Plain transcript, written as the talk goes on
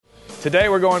Today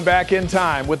we're going back in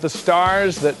time with the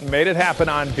stars that made it happen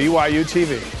on BYU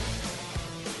TV.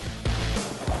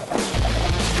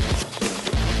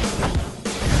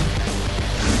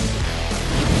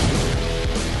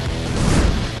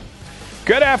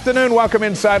 Good afternoon. Welcome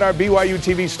inside our BYU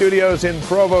TV studios in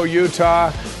Provo,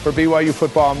 Utah for BYU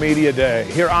Football Media Day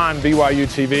here on BYU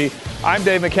TV. I'm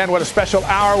Dave McCann. What a special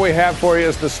hour we have for you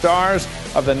as the stars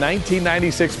of the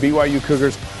 1996 BYU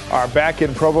Cougars are back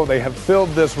in Provo. They have filled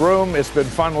this room. It's been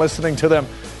fun listening to them,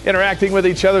 interacting with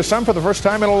each other, some for the first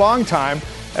time in a long time,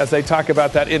 as they talk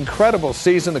about that incredible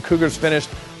season. The Cougars finished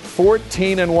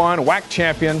 14-1, WAC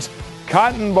champions,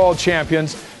 Cotton Bowl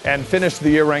champions, and finished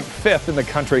the year ranked 5th in the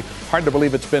country. Hard to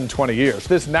believe it's been 20 years.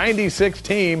 This 96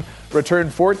 team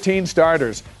returned 14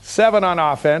 starters, 7 on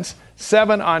offense,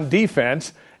 7 on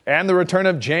defense, and the return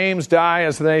of James Dye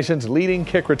as the nation's leading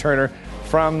kick returner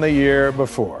from the year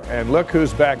before. And look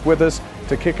who's back with us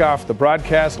to kick off the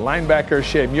broadcast. Linebacker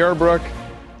Shea Muirbrook,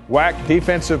 WAC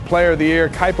Defensive Player of the Year,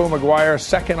 Kaipo McGuire,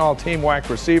 second all-team WAC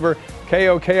receiver,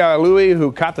 Keo Kealui,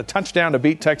 who caught the touchdown to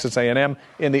beat Texas A&M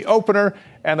in the opener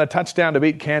and the touchdown to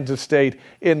beat Kansas State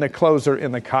in the closer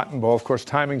in the Cotton Bowl. Of course,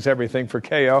 timing's everything for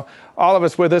Keo. All of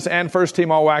us with us, and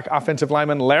first-team all-WAC offensive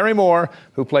lineman Larry Moore,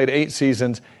 who played 8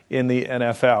 seasons in the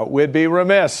NFL. We'd be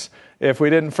remiss if we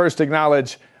didn't first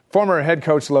acknowledge former head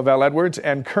coach Lavelle Edwards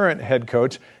and current head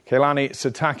coach Keilani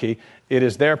Sitake. It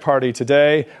is their party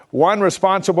today. One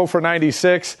responsible for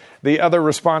 96, the other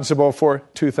responsible for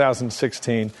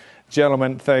 2016.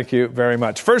 Gentlemen, thank you very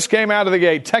much. First game out of the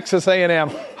gate, Texas A&M,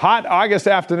 hot August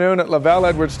afternoon at Lavelle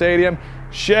Edwards Stadium.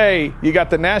 Shea, you got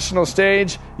the national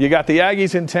stage, you got the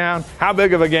Aggies in town. How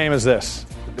big of a game is this?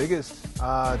 The biggest.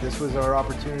 This was our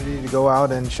opportunity to go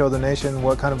out and show the nation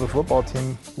what kind of a football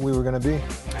team we were going to be.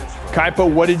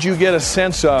 Kaipo, what did you get a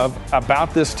sense of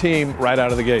about this team right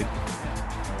out of the gate?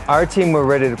 Our team were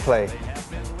ready to play.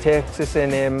 Texas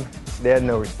A&M, they had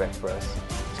no respect for us.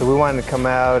 So we wanted to come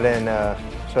out and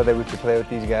show that we could play with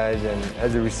these guys. And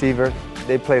as a receiver,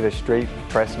 they played a straight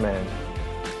press man.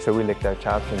 So we licked our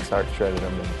chops and started shredding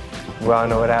them. And we all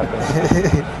know what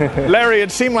happened. Larry,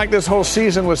 it seemed like this whole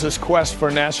season was this quest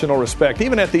for national respect,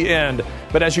 even at the end.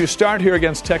 But as you start here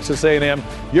against Texas A&M,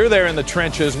 you're there in the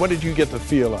trenches. What did you get the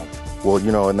feel of? Well,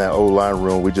 you know, in that O-line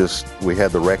room, we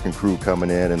had the wrecking crew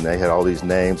coming in, and they had all these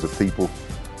names of people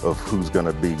of who's going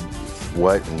to be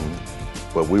what.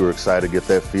 But we were excited to get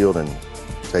that field and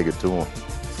take it to them.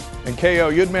 And K.O.,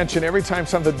 you'd mentioned every time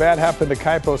something bad happened to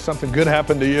Kaipo, something good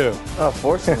happened to you. Oh,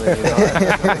 fortunately, you know.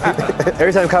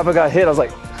 Every time Kaipo got hit, I was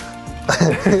like,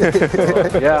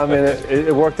 yeah, I mean,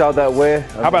 it worked out that way.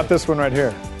 How about this one right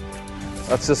here?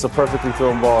 That's just a perfectly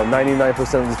thrown ball. 99%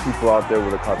 of the people out there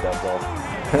would have caught that ball.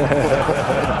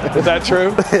 Is that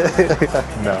true?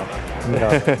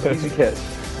 No. Easy catch.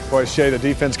 Boy, Shea, the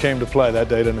defense came to play that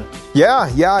day, didn't it? Yeah.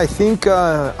 I think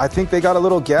they got a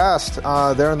little gassed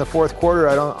there in the fourth quarter.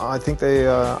 I think they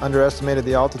underestimated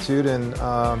the altitude and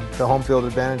the home field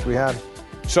advantage we had.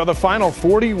 So the final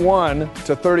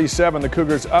 41-37, the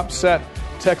Cougars upset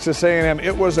Texas A&M.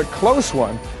 It was a close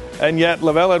one, and yet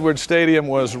Lavelle Edwards Stadium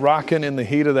was rocking in the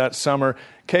heat of that summer.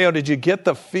 K.O., did you get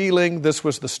the feeling this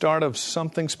was the start of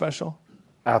something special?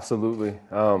 Absolutely.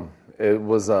 It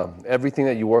was everything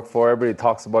that you work for. Everybody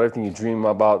talks about everything you dream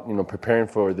about, you know, preparing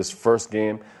for this first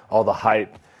game, all the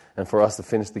hype. And for us to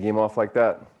finish the game off like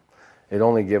that, it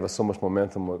only gave us so much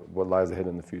momentum with what lies ahead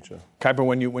in the future. Kuiper,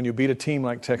 when you beat a team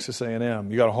like Texas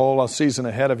A&M, you got a whole season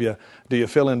ahead of you. Do you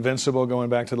feel invincible going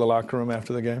back to the locker room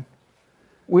after the game?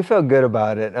 We felt good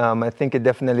about it. I think it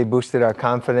definitely boosted our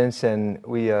confidence, and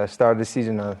we started the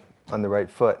season on the right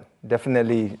foot.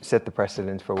 Definitely set the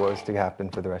precedent for what was to happen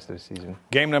for the rest of the season.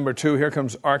 Game number 2, here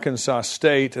comes Arkansas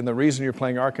State, and the reason you're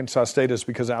playing Arkansas State is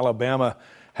because Alabama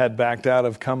had backed out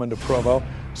of coming to Provo.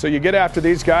 So you get after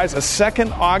these guys, a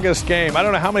second August game. I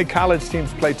don't know how many college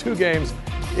teams play 2 games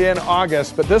in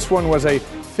August, but this one was a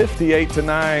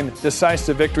 58-9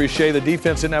 decisive victory. Shea, the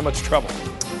defense didn't have much trouble.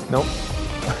 Nope.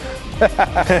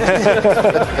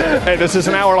 Hey, this is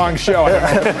an hour-long show.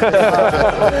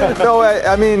 No,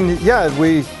 I mean, yeah,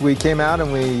 we came out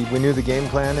and we knew the game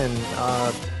plan, and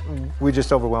we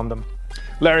just overwhelmed them.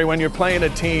 Larry, when you're playing a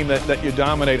team that you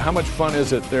dominate, how much fun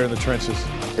is it there in the trenches?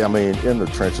 I mean, in the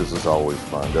trenches it's always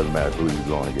fun. Doesn't matter who you're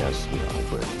going against, you know.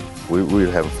 But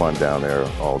we're having fun down there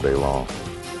all day long.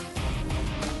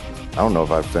 I don't know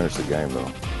if I finished the game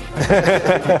though. I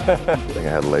think I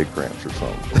had leg cramps or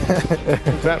something.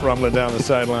 Who's that rumbling down the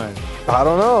sideline? I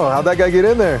don't know. How'd that guy get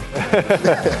in there?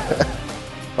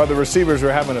 Well, the receivers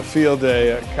were having a field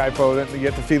day. Kaipo, you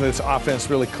get the feeling this offense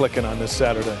really clicking on this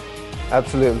Saturday.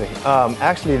 Absolutely.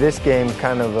 Actually, this game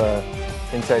kind of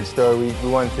inside story. We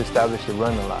wanted to establish the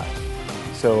run a lot.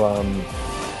 So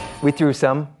we threw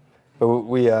some, but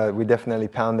we definitely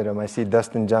pounded them. I see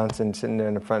Dustin Johnson sitting there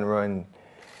in the front row, and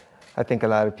I think a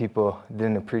lot of people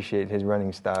didn't appreciate his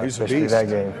running style, especially that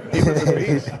game. He was a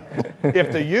beast.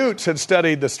 If the Utes had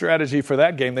studied the strategy for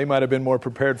that game, they might have been more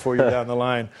prepared for you down the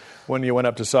line when you went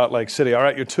up to Salt Lake City. All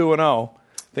right, you're 2-0.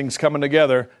 Things coming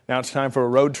together. Now it's time for a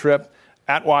road trip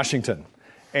at Washington.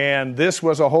 And this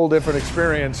was a whole different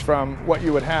experience from what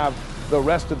you would have the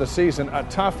rest of the season. A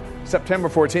tough September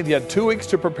 14th. You had 2 weeks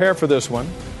to prepare for this one.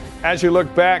 As you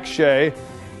look back, Shea,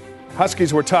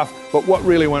 Huskies were tough, but what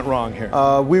really went wrong here?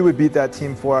 We would beat that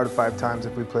team 4 out of 5 times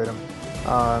if we played them.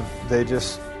 They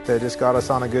just got us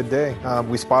on a good day.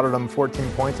 We spotted them 14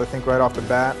 points, I think, right off the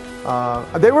bat.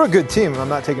 They were a good team. I'm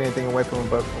not taking anything away from them,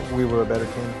 but we were a better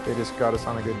team. They just got us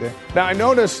on a good day. Now, I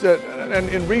noticed that, and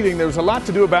in reading, there was a lot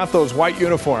to do about those white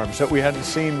uniforms that we hadn't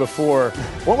seen before.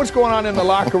 What was going on in the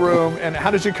locker room, and how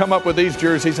did you come up with these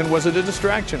jerseys, and was it a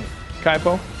distraction,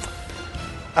 Kaipo?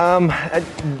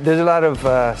 There's a lot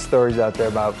of stories out there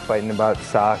about fighting about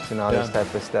socks and all this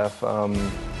type of stuff.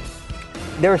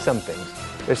 There were some things.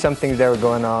 There's some things that were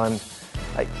going on.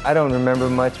 I don't remember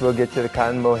much. We'll get to the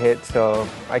Cotton Bowl hit, so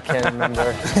I can't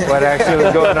remember what actually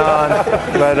was going on.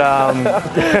 But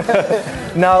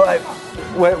no,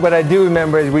 what I do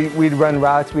remember is we'd run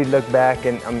routes, we'd look back,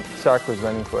 and Sark was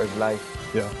running for his life.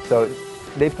 Yeah. So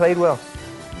they played well.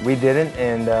 We didn't,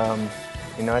 and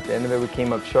at the end of it, we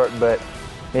came up short, but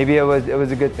maybe it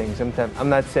was a good thing. Sometimes I'm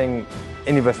not saying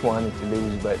any of us wanted to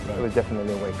lose, but it was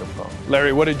definitely a wake-up call.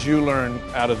 Larry, what did you learn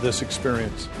out of this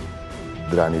experience?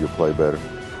 That I need to play better.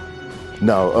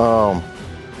 No,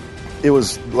 it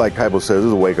was like Kaipo said, it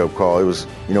was a wake-up call. It was,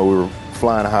 we were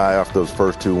flying high off those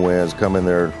first 2 wins, come in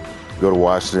there, go to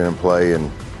Washington and play,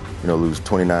 and lose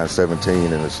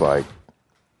 29-17, and it's like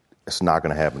it's not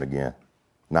going to happen again.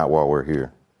 Not while we're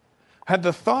here. Had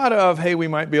the thought of, hey, we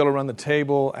might be able to run the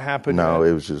table happen? No,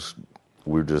 it was just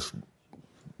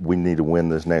we need to win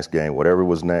this next game. Whatever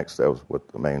was next, that was what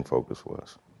the main focus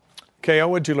was. KO,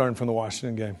 what did you learn from the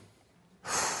Washington game?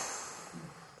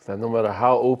 That no matter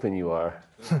how open you are,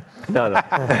 no.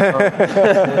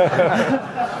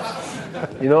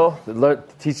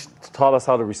 Taught us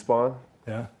how to respond.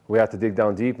 Yeah. We have to dig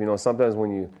down deep. Sometimes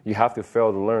when you have to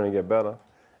fail to learn and get better.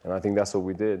 And I think that's what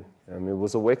we did. I mean, it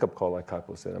was a wake-up call, like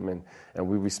Kaipo said. I mean, and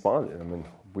we responded. I mean,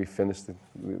 we finished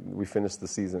the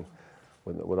season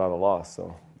without a loss.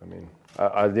 So, I mean,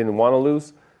 I didn't want to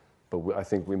lose, but I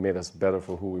think we made us better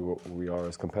for who we are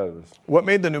as competitors. What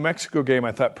made the New Mexico game,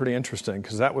 I thought, pretty interesting,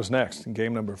 because that was next. In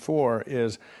game number 4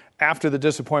 is after the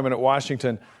disappointment at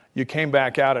Washington, you came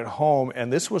back out at home,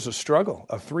 and this was a struggle,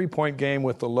 a 3-point game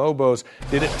with the Lobos.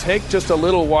 Did it take just a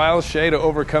little while, Shea, to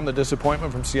overcome the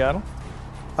disappointment from Seattle?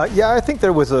 Yeah, I think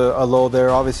there was a lull there.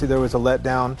 Obviously, there was a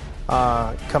letdown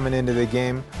coming into the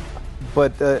game.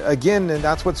 But again, and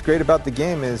that's what's great about the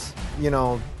game is,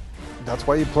 that's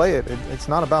why you play it. It's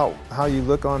not about how you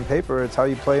look on paper. It's how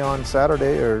you play on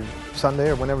Saturday or Sunday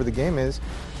or whenever the game is.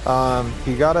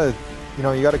 You gotta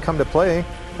come to play,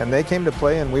 and they came to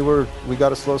play, and we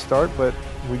got a slow start, but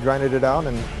we grinded it out,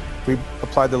 and we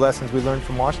applied the lessons we learned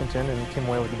from Washington and came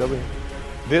away with the W.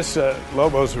 This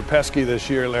Lobos were pesky this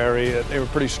year, Larry. They were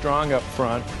pretty strong up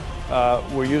front.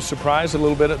 Were you surprised a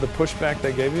little bit at the pushback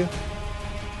they gave you?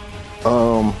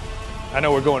 I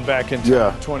know we're going back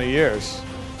into 20 years.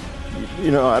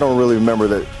 I don't really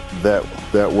remember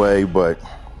that way, but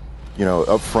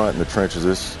up front in the trenches,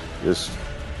 it's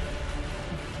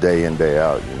day in, day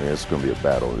out. It's going to be a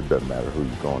battle. It doesn't matter who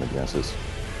you're going against.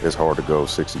 It's hard to go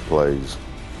 60 plays,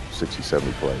 60,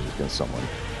 70 plays against someone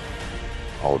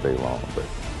all day long, but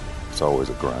it's always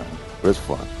a grind. But it's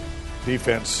fun.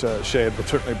 Defense, Shea, had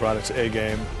certainly brought its A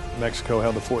game. Mexico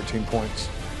held to 14 points.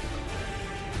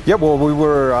 Yeah, well, we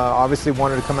were obviously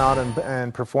wanted to come out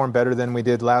and perform better than we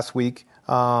did last week.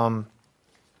 Have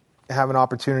an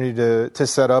opportunity to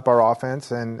set up our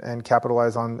offense and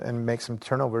capitalize on and make some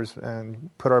turnovers and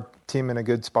put our team in a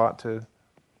good spot to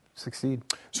succeed.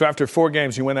 So after 4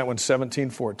 games, you win that one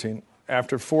 17-14.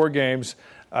 After 4 games,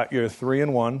 you're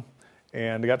 3-1.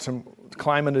 And got some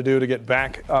climbing to do to get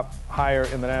back up higher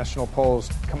in the national polls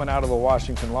coming out of the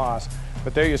Washington loss.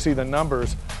 But there you see the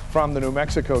numbers from the New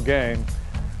Mexico game.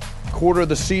 Quarter of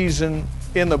the season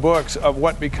in the books of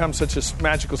what becomes such a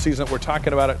magical season that we're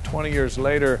talking about it 20 years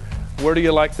later. Where do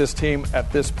you like this team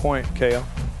at this point, KO?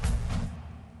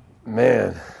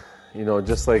 Man,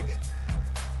 just like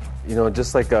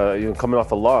coming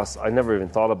off a loss, I never even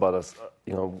thought about us.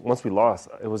 Once we lost,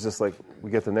 it was just like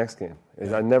we get the next game.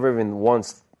 I never even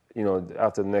once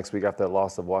after the next week, after that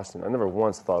loss of Washington, I never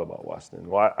once thought about Washington.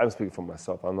 Well, I'm speaking for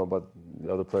myself. I don't know about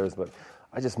the other players, but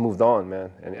I just moved on,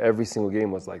 man. And every single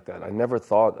game was like that. I never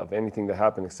thought of anything that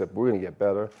happened except we're going to get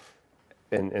better.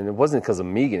 And it wasn't because of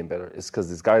me getting better. It's because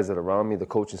these guys that are around me, the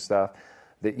coaching staff,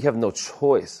 that you have no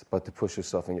choice but to push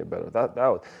yourself and get better.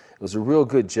 It was a real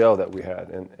good gel that we had,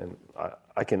 and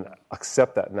I can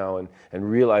accept that now and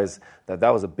realize that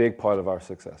was a big part of our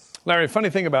success. Larry, funny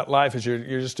thing about life is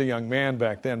you're just a young man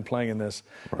back then playing in this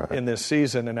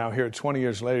season, and now here 20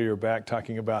 years later you're back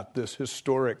talking about this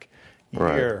historic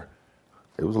year.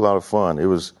 It was a lot of fun. It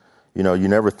was, you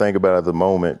never think about it at the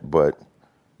moment, but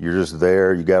you're just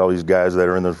there. You got all these guys that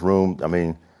are in this room. I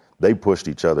mean, they pushed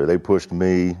each other. They pushed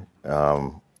me.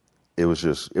 It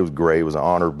was great. It was an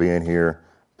honor being here,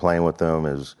 playing with them.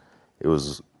 It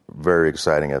was very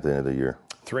exciting at the end of the year.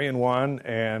 3-1,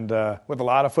 and with a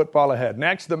lot of football ahead.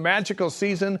 Next, the magical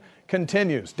season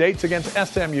continues. Dates against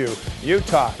SMU,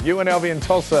 Utah, UNLV, and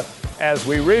Tulsa as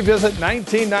we revisit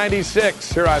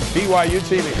 1996 here on BYU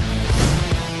TV.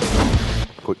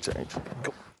 Quick change.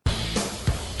 Go.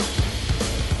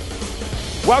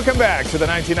 Welcome back to the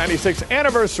 1996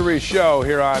 anniversary show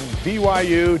here on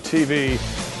BYU TV,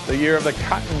 the year of the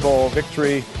Cotton Bowl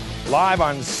victory, live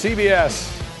on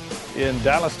CBS in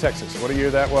Dallas, Texas. What a year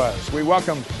that was. We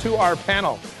welcome to our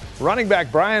panel running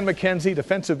back Brian McKenzie,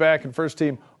 defensive back and first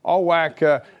team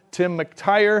All-WAC Tim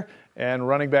McTire, and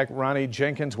running back Ronnie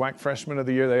Jenkins, WAC Freshman of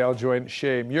the Year. They all joined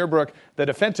Shea Muirbrook, the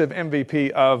defensive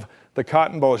MVP of the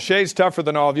Cotton Bowl. Shea's tougher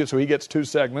than all of you, so he gets 2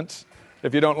 segments.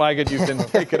 If you don't like it, you can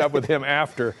pick it up with him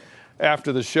after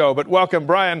the show. But welcome,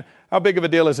 Brian. How big of a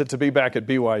deal is it to be back at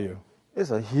BYU?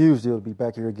 It's a huge deal to be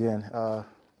back here again. To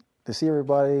see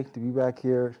everybody, to be back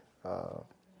here,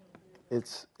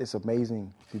 it's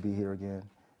amazing to be here again.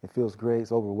 It feels great.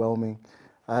 It's overwhelming.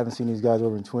 I haven't seen these guys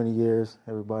over in 20 years.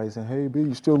 Everybody's saying, "Hey, B,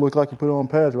 you still look like you put on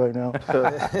pads right now."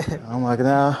 I'm like,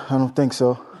 nah, I don't think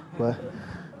so. But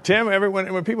Tim,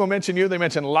 when people mention you, they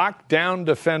mention lockdown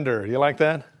defender. You like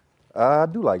that? I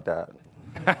do like that.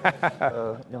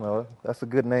 That's a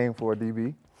good name for a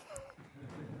DB.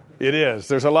 It is.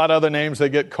 There's a lot of other names they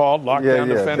get called. Lockdown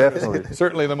defender definitely. is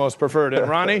certainly the most preferred. And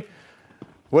Ronnie,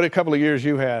 what a couple of years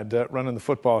you had running the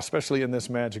football, especially in this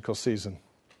magical season.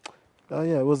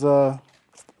 It was a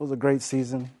great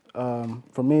season.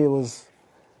 For me, it was,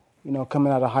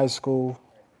 coming out of high school,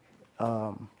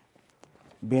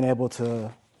 being able to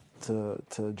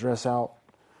dress out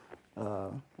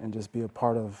and just be a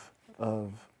part of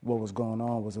what was going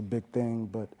on was a big thing.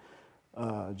 But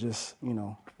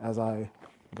as I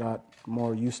got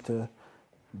more used to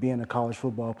being a college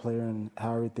football player and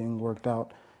how everything worked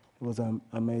out, it was an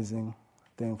amazing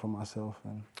thing for myself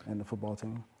and the football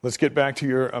team. Let's get back to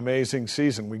your amazing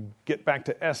season. We get back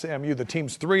to SMU. The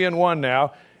team's 3-1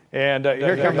 now. And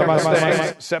here comes the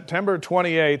Mustangs, September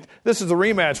 28th. This is the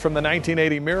rematch from the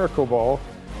 1980 Miracle Bowl.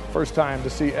 First time to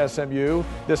see SMU.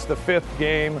 This is the 5th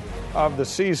game of the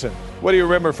season. What do you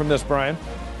remember from this, Brian?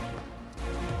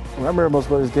 I remember most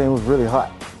of this game was really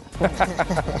hot.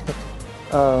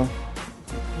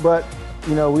 But,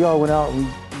 we all went out.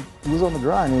 We was on the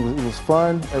grind. It was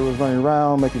fun. Everyone was running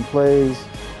around, making plays,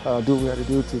 do what we had to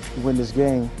do to win this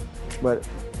game. But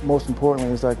most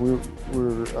importantly, it's like we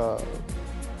were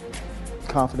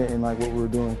confident in what we were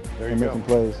doing and making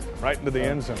plays. Right into the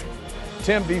end zone.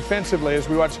 Tim, defensively, as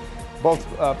we watch both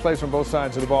plays from both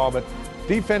sides of the ball, but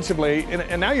defensively,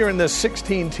 and now you're in this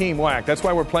 16-team WAC. That's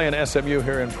why we're playing SMU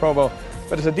here in Provo.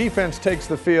 But as a defense takes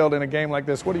the field in a game like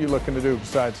this, what are you looking to do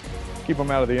besides keep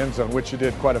them out of the end zone, which you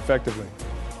did quite effectively?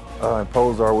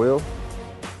 Impose our will.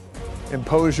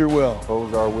 Impose your will.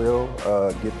 Impose our will.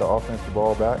 Get the offense the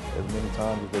ball back as many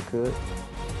times as they could.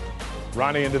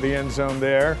 Ronnie into the end zone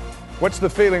there. What's the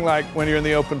feeling like when you're in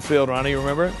the open field, Ronnie? You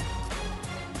remember it?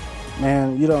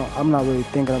 Man, I'm not really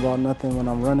thinking about nothing when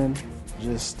I'm running.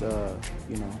 Just,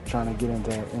 trying to get into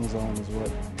the end zone is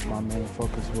what my main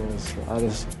focus was. I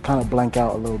just kind of blank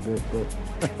out a little bit, but,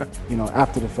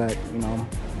 after the fact, I'm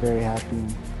very happy.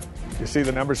 You see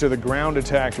the numbers here, the ground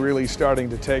attack really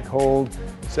starting to take hold.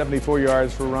 74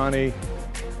 yards for Ronnie.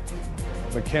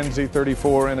 McKenzie,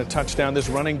 34 and a touchdown. This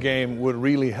running game would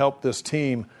really help this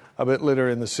team a bit later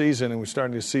in the season, and we're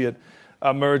starting to see it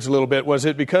emerge a little bit. Was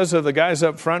it because of the guys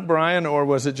up front, Brian, or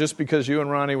was it just because you and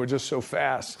Ronnie were just so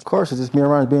fast? Of course, it's just me and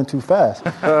Ronnie being too fast.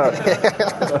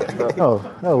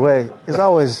 No way. It's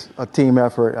always a team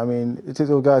effort. I mean, it takes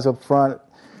those guys up front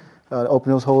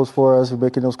open those holes for us,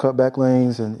 making those cutback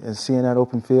lanes and seeing that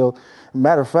open field.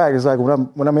 Matter of fact, it's like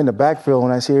when I'm in the backfield,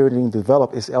 when I see everything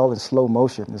develop, it's all in slow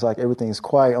motion. It's like everything's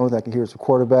quiet. Only thing I can hear is the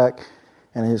quarterback,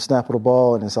 and I hear the snap of the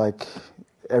ball, and it's like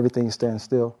everything's standing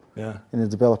still. Yeah. And it's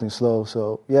developing slow.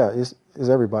 So, yeah, it's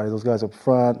everybody. Those guys up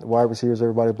front, wide receivers,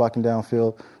 everybody blocking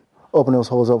downfield, opening those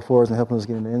holes up for us and helping us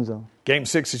get in the end zone. Game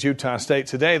 6 is Utah State.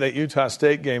 Today, that Utah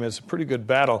State game is a pretty good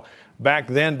battle. Back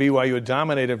then, BYU had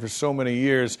dominated for so many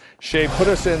years. Shay, put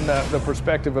us in the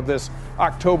perspective of this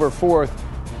October 4th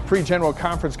pre-general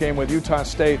conference game with Utah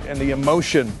State and the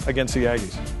emotion against the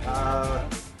Aggies.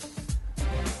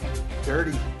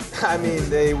 Dirty. I mean,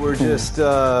 they were just...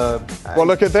 well,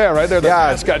 look at there, right there. The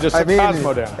mascot just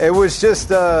Cosmo down. It was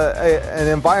just an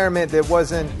environment that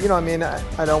wasn't... You know, I mean,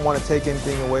 I don't want to take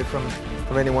anything away from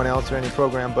anyone else or any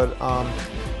program, but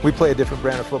we play a different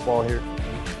brand of football here.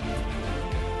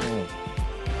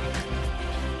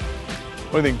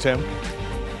 What do you think, Tim?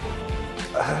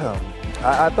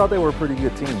 I thought they were a pretty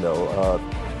good team, though.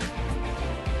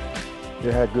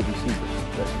 They had good receivers.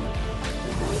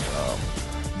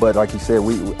 But like you said,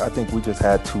 I think we just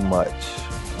had too much,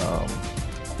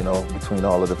 between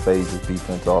all of the phases,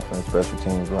 defense, offense, special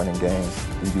teams, running games,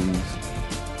 DBs.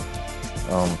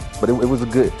 But it was a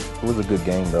good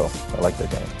game, though. I like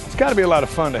that game. It's got to be a lot of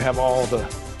fun to have all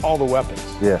the weapons.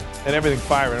 Yeah. And everything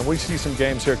firing. And we see some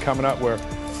games here coming up where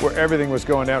everything was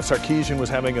going down. Sarkisian was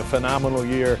having a phenomenal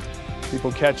year.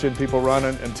 People catching, people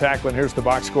running and tackling. Here's the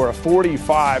box score, a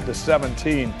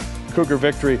 45-17 Cougar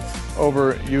victory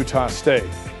over Utah State.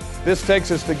 This takes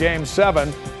us to Game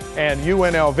 7 and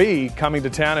UNLV coming to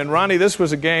town. And Ronnie, this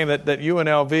was a game that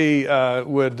UNLV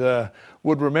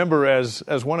would remember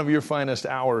as one of your finest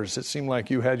hours. It seemed like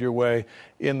you had your way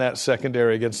in that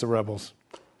secondary against the Rebels.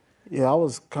 Yeah, I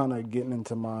was kind of getting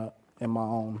into my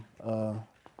own.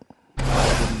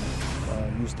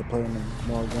 Used to playing in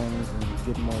more games and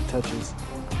getting more touches.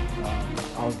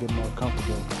 I was getting more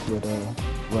comfortable with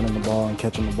running the ball and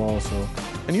catching the ball. So,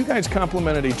 and you guys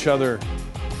complemented each other,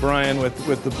 Brian,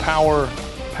 with the power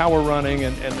running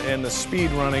and the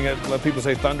speed running. Let people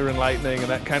say thunder and lightning and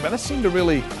that kind of. That seemed to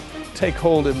really take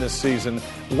hold in this season.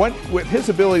 With his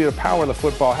ability to power the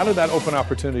football, how did that open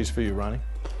opportunities for you, Ronnie?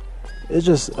 It's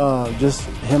just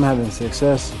him having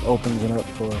success opens it up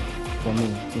for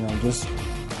me. You know, just.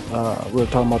 We were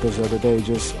talking about this the other day,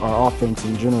 just our offense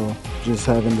in general, just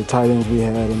having the tight ends we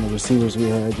had and the receivers we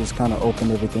had just kind of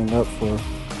opened everything up for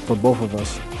both of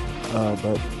us.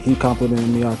 But he complimented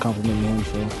me, I complimented him,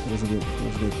 so it was a good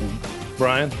thing.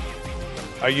 Brian,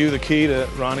 are you the key to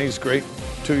Ronnie's great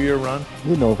 2-year run?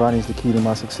 You know Ronnie's the key to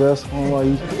my success. I don't know why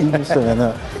you even saying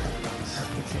that.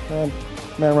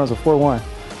 Man runs a 4.1.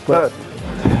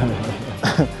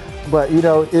 But,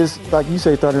 it's like you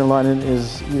say, thunder and lightning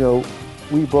is,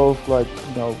 we both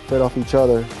fed off each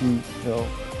other.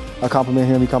 I compliment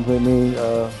him, he compliment me.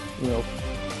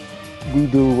 We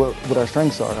do what our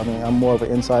strengths are. I mean, I'm more of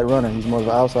an inside runner. He's more of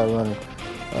an outside runner.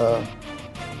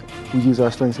 We use our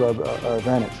strengths to our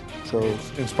advantage. So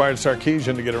inspired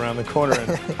Sarkisian to get around the corner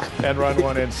and run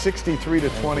one in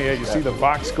 63-28. You see the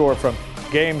box score from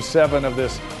Game 7 of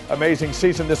this amazing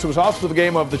season. This was also the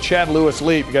game of the Chad Lewis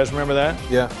leap. You guys remember that?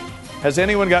 Yeah. Has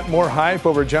anyone got more hype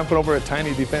over jumping over a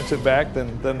tiny defensive back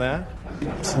than that?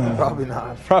 Probably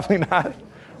not. Probably not.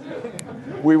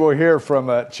 We will hear from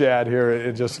Chad here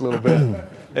in just a little bit,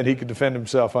 and he can defend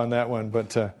himself on that one.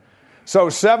 But so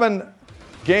 7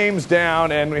 games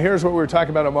down, and here's what we were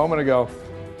talking about a moment ago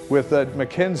with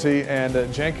McKenzie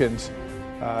and Jenkins.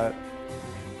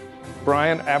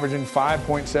 Brian averaging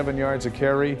 5.7 yards a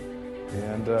carry,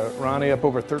 and Ronnie up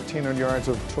over 1,300 yards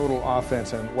of total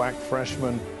offense, and WAC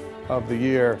freshman of the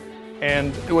year.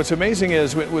 And what's amazing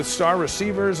is with star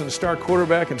receivers and star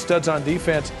quarterback and studs on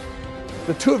defense,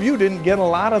 the two of you didn't get a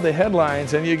lot of the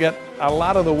headlines, and you get a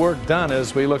lot of the work done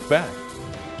as we look back.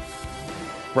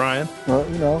 Brian? Well,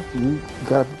 you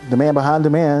got the man behind the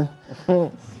man.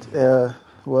 You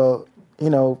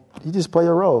just play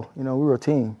your role. We were a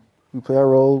team. We play our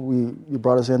role. You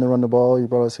brought us in to run the ball. You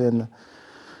brought us in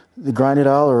to grind it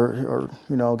out or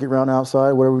get around the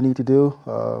outside, whatever we need to do.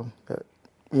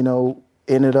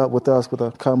 Ended up with us with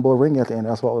a cotton ball ring at the end.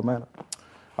 That's what would matter.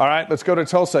 All right, let's go to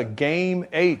Tulsa. Game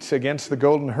 8 against the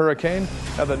Golden Hurricane.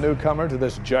 Another newcomer to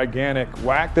this gigantic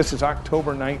WAC. This is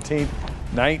October 19th,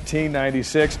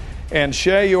 1996. And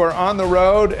Shay, you are on the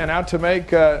road and out to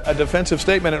make a defensive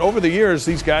statement. And over the years,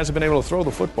 these guys have been able to throw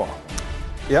the football.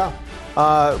 Yeah.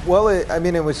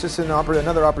 It was just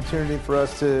another opportunity for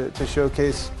us to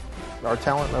showcase our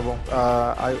talent level.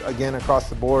 Again, across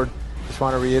the board, just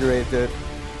want to reiterate that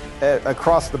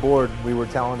across the board, we were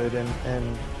talented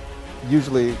and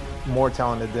usually more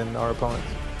talented than our opponents.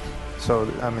 So,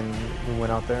 we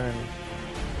went out there and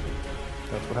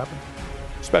that's what happened.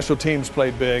 Special teams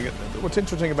played big. What's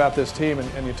interesting about this team,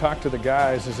 and you talk to the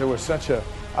guys, is there was such a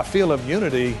feel of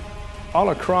unity all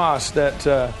across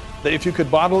that if you could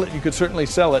bottle it, you could certainly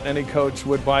sell it. Any coach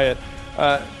would buy it.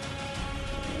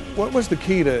 What was the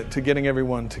key to getting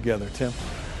everyone together, Tim?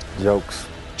 Jokes.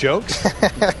 Jokes?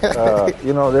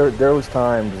 There was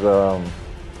times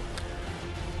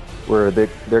where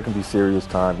there can be serious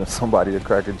times and somebody to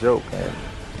crack a joke and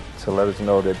to let us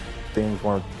know that things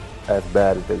weren't as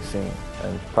bad as they seemed,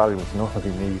 and probably was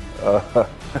normally me.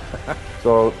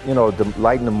 So, to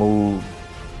lighten the mood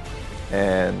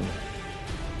and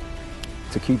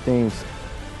to keep things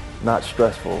not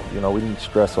stressful. We didn't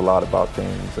stress a lot about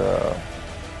things.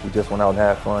 We just went out and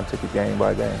had fun, took it game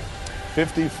by game.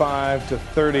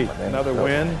 55-30, another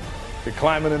win. You're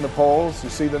climbing in the polls.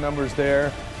 You see the numbers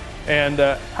there. And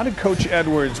what did Coach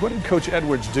Edwards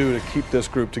do to keep this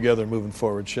group together moving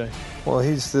forward, Shay? Well,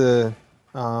 he's the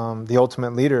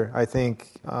ultimate leader. I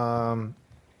think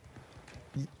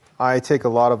I take a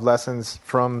lot of lessons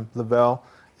from Lavelle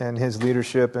and his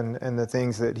leadership and the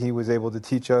things that he was able to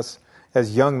teach us.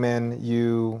 As young men,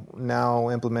 you now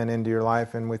implement into your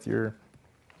life and with your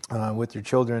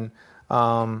children.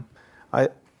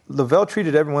 Lavelle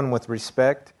treated everyone with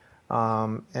respect,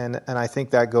 and I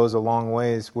think that goes a long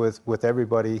ways with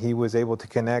everybody. He was able to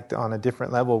connect on a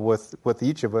different level with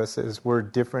each of us, as we're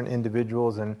different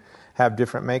individuals and have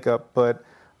different makeup. But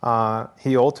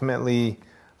he ultimately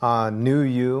knew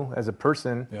you as a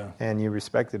person, and you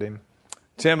respected him.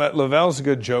 Tim, Lavelle's a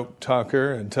good joke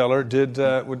talker and teller.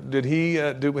 Did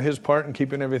he do his part in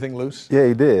keeping everything loose? Yeah,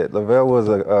 he did. Lavelle was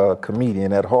a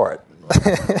comedian at heart.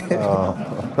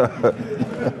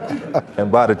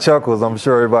 And by the chuckles, I'm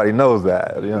sure everybody knows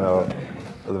that.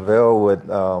 Lavelle would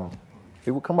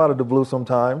come out of the blue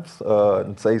sometimes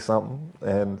and say something,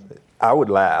 and I would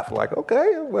laugh like,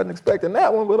 okay, I wasn't expecting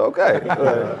that one, but okay.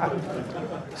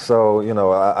 So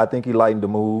I think he lightened the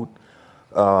mood.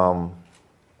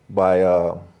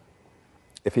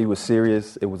 If he was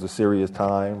serious, it was a serious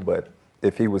time. But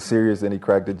if he was serious and he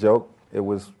cracked a joke, it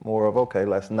was more of, okay,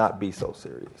 let's not be so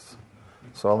serious.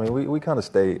 So, we kind of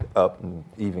stayed up and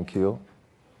even keel.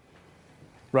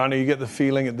 Ronnie, you get the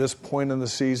feeling at this point in the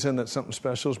season that something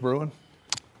special is brewing?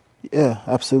 Yeah,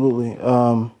 absolutely.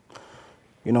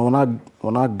 When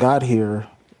I got here,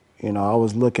 I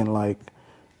was looking like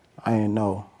I didn't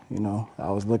know.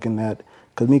 I was looking at,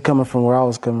 because me coming from where I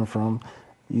was coming from,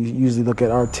 you usually look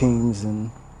at our teams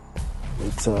and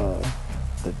it's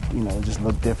it just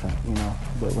looked different.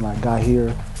 But when I got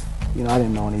here, I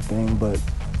didn't know anything. But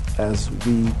as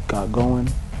we got going,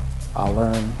 I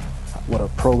learned what a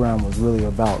program was really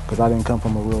about, because I didn't come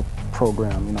from a real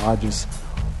program. I just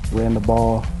ran the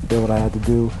ball, did what I had to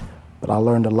do. But I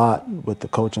learned a lot with the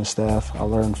coaching staff. I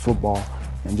learned football,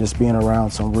 and just being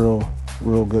around some real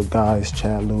good guys,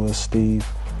 Chad Lewis, Steve,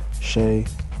 Shay,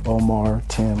 Omar,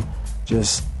 Tim,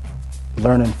 just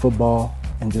learning football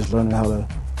and just learning how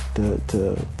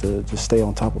to stay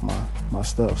on top of my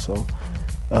stuff. So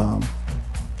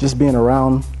just being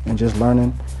around and just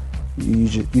learning,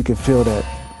 you can feel that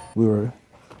we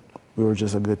were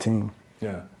just a good team.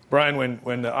 Yeah. Brian,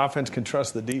 when the offense can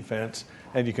trust the defense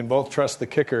and you can both trust the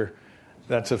kicker,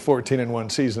 that's a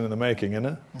 14-1 season in the making, isn't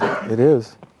it? It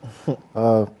is.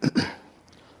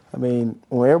 When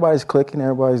everybody's clicking,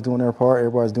 everybody's doing their part,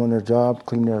 everybody's doing their job,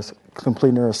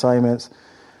 completing their assignments,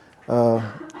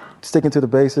 sticking to the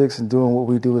basics and doing what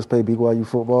we do is play BYU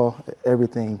football,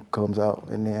 everything comes out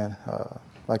in the end.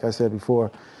 Like I said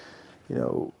before,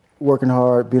 working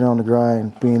hard, being on the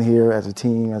grind, being here as a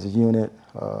team, as a unit,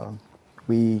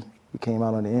 we came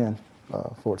out on the end,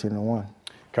 14-1.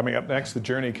 Coming up next, the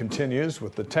journey continues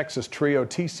with the Texas trio,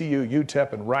 TCU,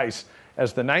 UTEP, and Rice,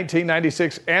 as the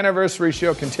 1996 anniversary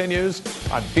show continues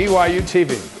on BYU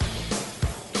TV.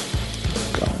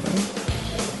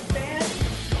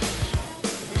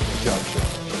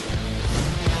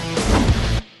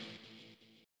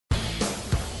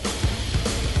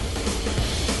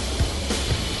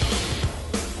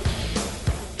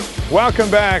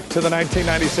 Welcome back to the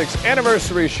 1996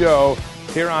 anniversary show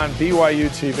here on BYU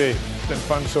TV. It's been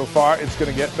fun so far. It's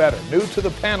going to get better. New to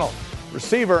the panel,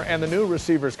 receiver and the new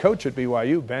receivers coach at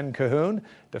BYU, Ben Cahoon,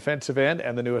 defensive end,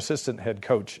 and the new assistant head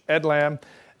coach, Ed Lamb,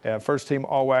 first-team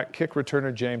all-WAC kick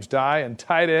returner James Dye, and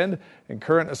tight end and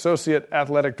current associate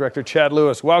athletic director Chad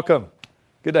Lewis. Welcome.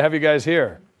 Good to have you guys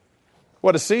here.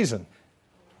 What a season.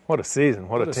 What a season.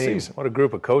 What a team. What a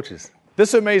group of coaches.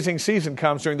 This amazing season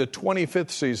comes during the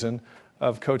 25th season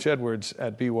of Coach Edwards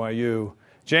at BYU.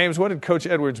 James, what did Coach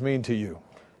Edwards mean to you?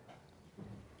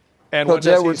 And Coach what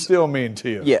does Edwards, he still mean to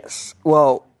you? Yes.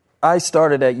 Well, I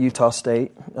started at Utah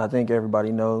State. I think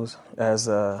everybody knows as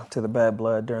to the bad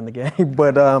blood during the game.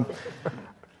 But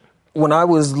when I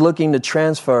was looking to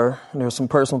transfer, there were some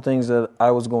personal things that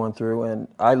I was going through, and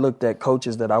I looked at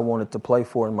coaches that I wanted to play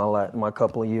for in my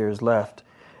couple of years left.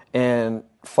 And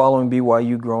following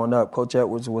BYU growing up, Coach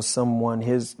Edwards was someone,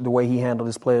 the way he handled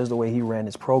his players, the way he ran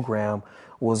his program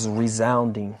was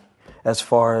resounding as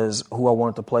far as who I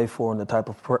wanted to play for and the type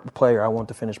of player I wanted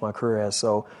to finish my career as.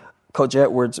 So Coach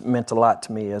Edwards meant a lot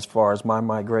to me as far as my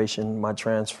migration, my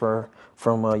transfer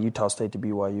from Utah State to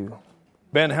BYU.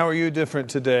 Ben, how are you different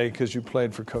today because you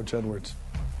played for Coach Edwards?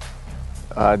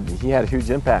 He had a huge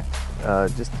impact.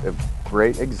 Just a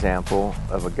great example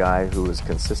of a guy who was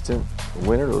consistent,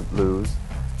 win or lose,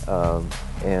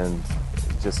 and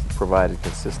just provided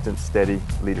consistent, steady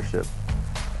leadership.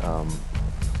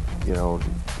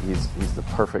 He's the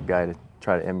perfect guy to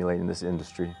try to emulate in this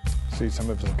industry. See some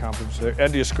of his accomplishments there.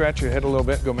 Ed, do you scratch your head a little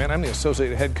bit and go, man, I'm the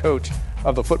associate head coach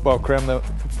of the football program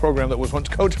that was once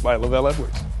coached by Lavelle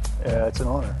Edwards? Yeah, it's an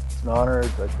honor. It's an honor.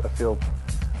 I feel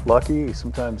lucky,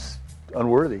 sometimes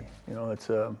unworthy.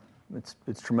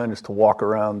 It's tremendous to walk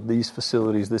around these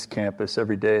facilities, this campus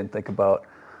every day and think about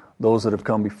those that have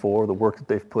come before, the work that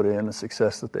they've put in, the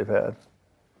success that they've had.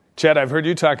 Chad, I've heard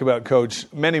you talk about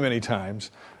Coach many, many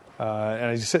times,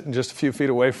 and he's sitting just a few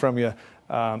feet away from you.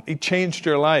 He changed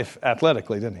your life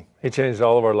athletically, didn't he? He changed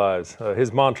all of our lives.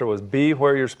 His mantra was be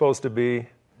where you're supposed to be,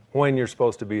 when you're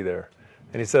supposed to be there.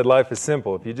 And he said life is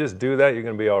simple. If you just do that, you're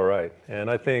going to be all right. And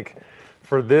I think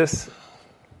for this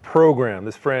program,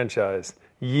 this franchise,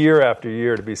 year after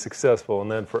year to be successful, and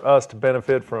then for us to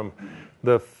benefit from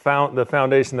the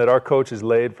foundation that our coaches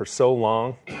laid for so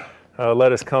long,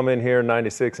 let us come in here in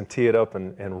 96 and tee it up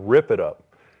and rip it up.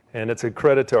 And it's a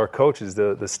credit to our coaches,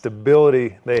 the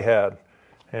stability they had.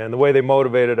 And the way they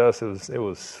motivated us, it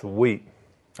was sweet.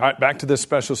 All right, back to this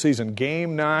special season.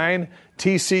 Game 9,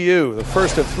 TCU, the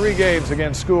first of 3 games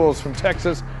against schools from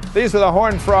Texas. These are the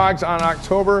Horned Frogs on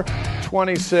October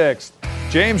 26th.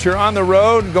 James, you're on the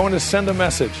road, going to send a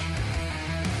message.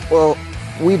 Well,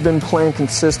 we've been playing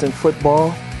consistent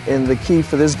football, and the key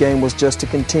for this game was just to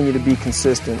continue to be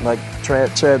consistent. Like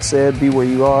Chad said, be where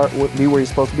you are, be where you're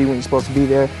supposed to be when you're supposed to be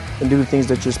there, and do the things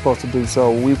that you're supposed to do.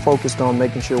 So we focused on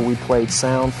making sure we played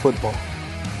sound football.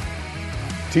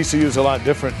 TCU's a lot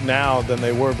different now than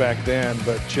they were back then,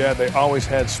 but Chad, they always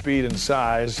had speed and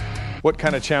size. What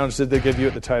kind of challenge did they give you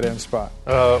at the tight end spot?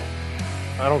 I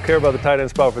don't care about the tight end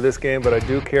spot for this game, but I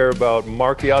do care about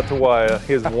Marky Atawaya,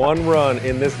 his one run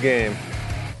in this game.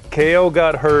 KO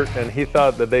got hurt, and he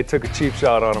thought that they took a cheap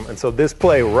shot on him. And so this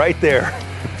play right there,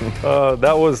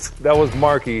 that was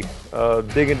Marky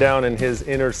digging down in his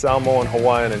inner Samoan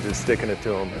Hawaiian and just sticking it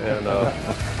to him. And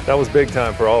that was big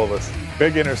time for all of us.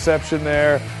 Big interception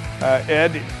there.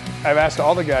 Ed, I've asked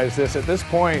all the guys this. At this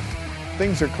point,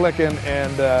 things are clicking,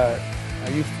 and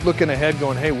are you looking ahead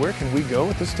going, hey, where can we go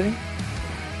with this team?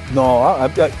 No,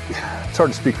 it's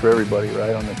hard to speak for everybody,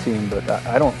 right, on the team, but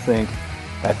I don't think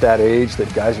at that age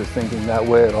that guys are thinking that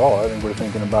way at all. I think we're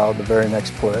thinking about the very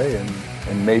next play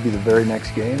and maybe the very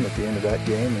next game at the end of that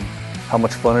game and how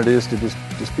much fun it is to just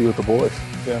be with the boys.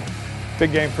 Yeah,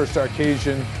 big game for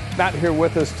Sarkisian. Not here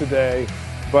with us today,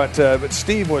 but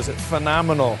Steve was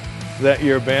phenomenal that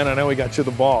year, Ben. I know he got you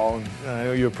the ball, and I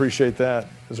know you appreciate that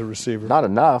as a receiver. Not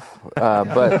enough,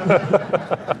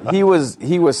 but he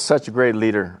was such a great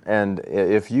leader, and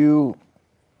if you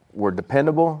were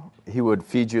dependable, he would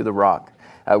feed you the rock.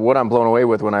 What I'm blown away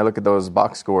with when I look at those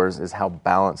box scores is how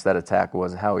balanced that attack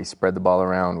was, how he spread the ball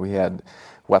around. We had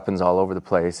weapons all over the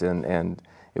place, and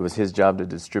it was his job to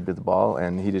distribute the ball,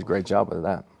 and he did a great job with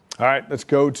that. All right, let's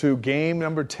go to game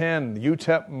number 10.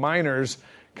 UTEP Miners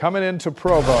coming into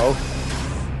Provo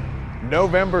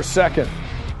November 2nd.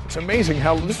 It's amazing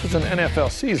how this was an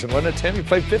NFL season, wasn't it, Tim? You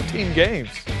played 15 games.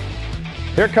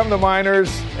 Here come the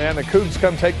Miners, and the Cougs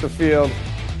come take the field.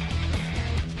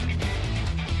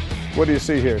 What do you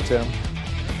see here, Tim?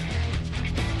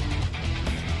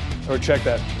 Or check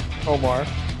that, Omar.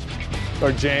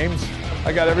 Or James.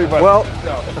 I got everybody. Well,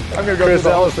 no, I'm going to go through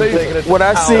the whole season. What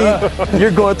I see, you're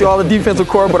going through all the defensive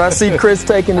core, but I see Chris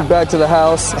taking it back to the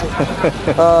house.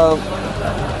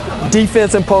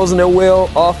 Defense imposing their will.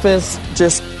 Offense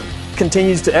just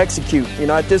continues to execute. You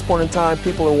know, at this point in time,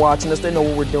 people are watching us. They know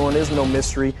what we're doing. There's no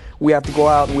mystery. We have to go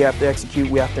out and we have to execute.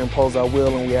 We have to impose our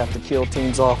will, and we have to kill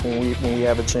teams off when we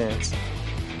have a chance.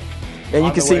 And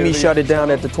you can see me shut it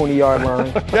down at the 20-yard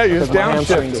line. Yeah, you're just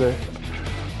downshifted.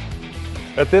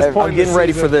 At this point, I'm getting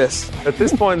ready for this. At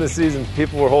this point in the season,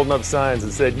 people were holding up signs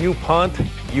that said, "You punt,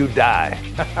 you die."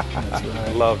 That's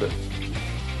right. Loved it.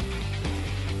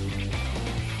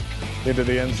 Into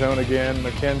the end zone again,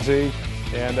 McKenzie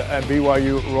and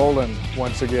BYU rolling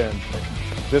once again.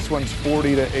 This one's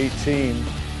 40-18.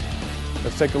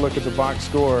 Let's take a look at the box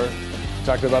score.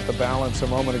 Talked about the balance a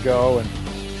moment ago, and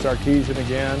Sarkisian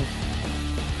again.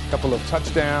 A couple of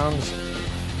touchdowns.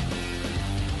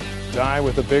 Dye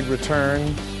with a big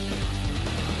return.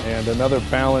 And another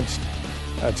balanced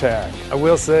attack. I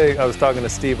will say, I was talking to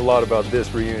Steve a lot about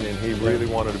this reunion. He really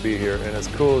wanted to be here. And as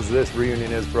cool as this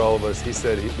reunion is for all of us, he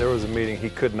said there was a meeting he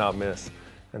could not miss.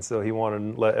 And so he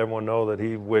wanted to let everyone know that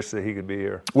he wished that he could be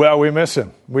here. Well, we miss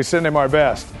him. We send him our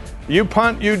best. You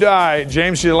punt, you die.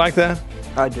 James, do you like that?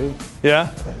 I do.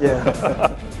 Yeah?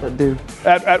 Yeah, I do.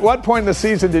 At what point in the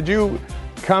season did you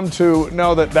come to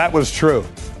know that that was true?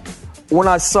 When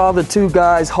I saw the two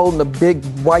guys holding a big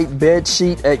white bed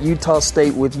sheet at Utah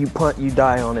State with "you punt, you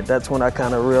die" on it, that's when I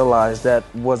kind of realized that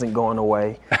wasn't going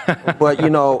away. But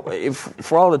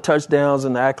for all the touchdowns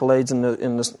and the accolades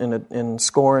and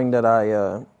scoring that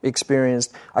I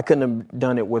experienced, I couldn't have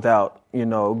done it without a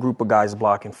group of guys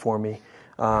blocking for me.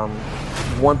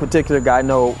 One particular guy I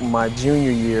know my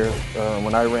junior year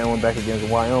when I ran one back against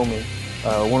Wyoming,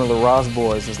 one of the Ross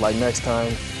boys was like, "Next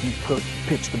time you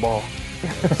pitch the ball."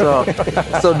 So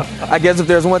I guess if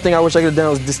there's one thing I wish I could have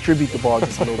done was distribute the ball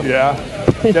just a little bit. Yeah,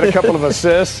 get a couple of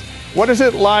assists. What is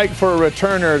it like for a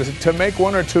returner to make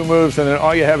one or two moves and then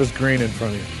all you have is green in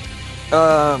front of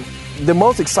you? The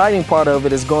most exciting part of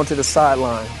it is going to the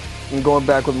sideline and going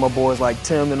back with my boys like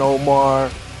Tim and Omar.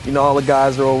 All the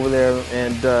guys are over there,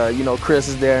 and Chris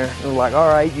is there. And we're like, all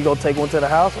right, you gonna take one to the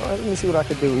house? All right, let me see what I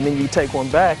can do. And then you take one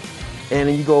back. And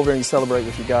then you go over there and you celebrate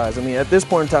with your guys. I mean, at this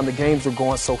point in time, the games were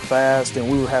going so fast, and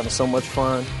we were having so much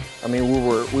fun. I mean,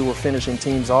 we were finishing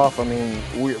teams off. I mean,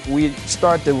 we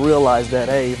start to realize that,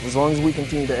 hey, as long as we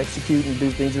continue to execute and do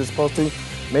things we're supposed to,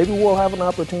 maybe we'll have an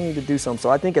opportunity to do something. So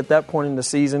I think at that point in the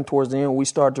season, towards the end, we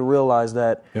start to realize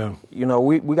that,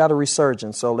 we got a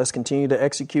resurgence. So let's continue to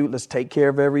execute. Let's take care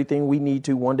of everything we need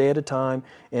to one day at a time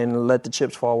and let the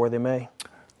chips fall where they may.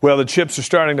 Well, the chips are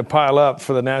starting to pile up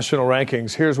for the national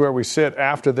rankings. Here's where we sit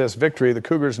after this victory. The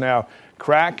Cougars now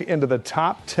crack into the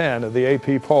top 10 of the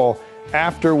AP poll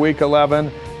after Week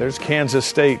 11. There's Kansas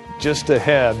State just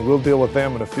ahead. We'll deal with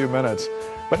them in a few minutes.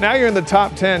 But now you're in the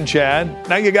top 10, Chad.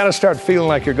 Now you got to start feeling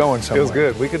like you're going somewhere. Feels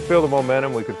good. We could feel the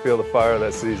momentum. We could feel the fire of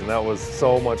that season. That was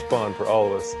so much fun for all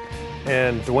of us.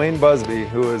 And Dwayne Busby,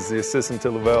 who is the assistant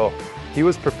to Lavelle, he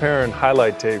was preparing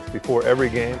highlight tapes before every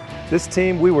game. This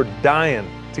team, we were dying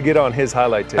to get on his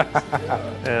highlight tapes.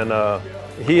 And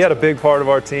he had a big part of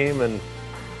our team, and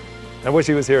I wish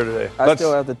he was here today. I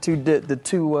still have the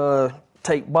two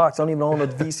tape box. I don't even own the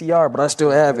VCR, but I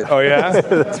still have it. Oh, yeah?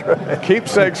 That's right.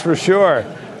 Keepsakes for sure.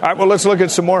 All right, well, let's look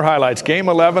at some more highlights. Game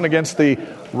 11 against the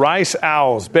Rice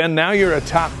Owls. Ben, now you're a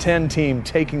top 10 team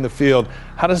taking the field.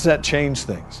 How does that change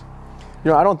things?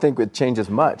 I don't think it changes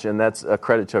much, and that's a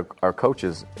credit to our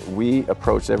coaches. We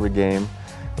approached every game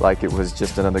like it was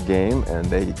just another game, and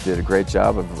they did a great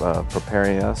job of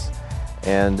preparing us.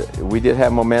 And we did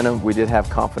have momentum, we did have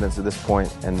confidence at this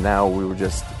point, and now we were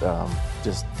just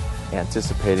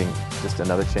anticipating just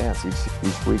another chance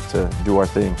each week to do our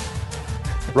thing.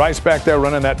 Rice back there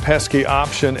running that pesky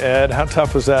option, Ed. How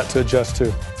tough was that to adjust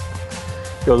to?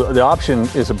 The option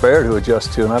is a bear to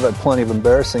adjust to, and I've had plenty of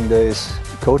embarrassing days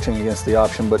coaching against the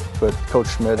option, but Coach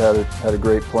Schmidt had a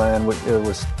great plan. It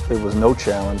was no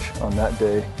challenge on that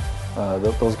day.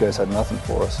 Those guys had nothing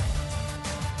for us.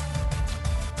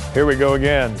 Here we go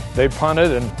again. They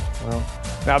punted, and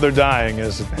now they're dying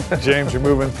as James, you're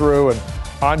moving through and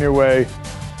on your way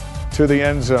to the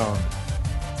end zone.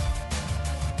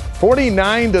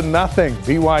 49-0.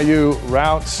 BYU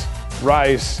routs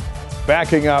Rice,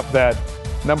 backing up that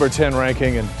number 10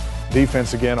 ranking, and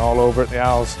defense again all over it. The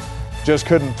Owls just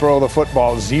couldn't throw the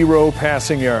football. 0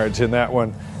 passing yards in that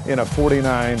one in a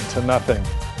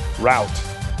 49-0 rout.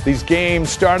 These games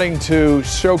starting to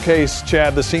showcase,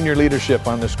 Chad, the senior leadership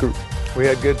on this group. We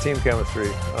had good team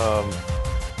chemistry.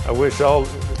 I wish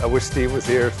Steve was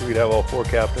here so we'd have all 4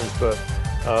 captains. But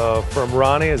from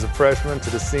Ronnie as a freshman to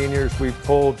the seniors, we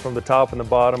pulled from the top and the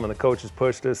bottom, and the coaches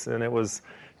pushed us, and it was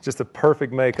just a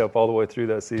perfect makeup all the way through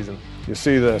that season. You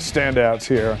see the standouts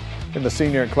here in the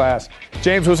senior class.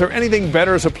 James, was there anything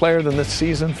better as a player than this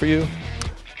season for you?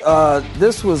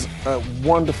 This was a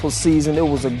wonderful season. It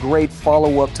was a great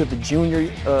follow-up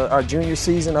to our junior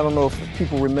season. I don't know if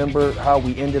people remember how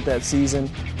we ended that season.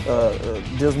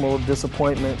 Dismal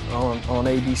disappointment on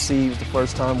ABC. It was the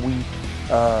first time we,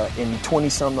 in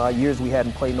 20-some-odd years, we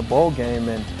hadn't played in a bowl game,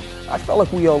 and I felt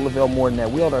like we owed Lavelle more than that.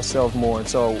 We owed ourselves more. And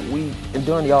so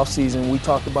during the offseason, we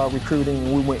talked about recruiting,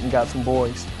 and we went and got some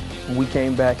boys. And we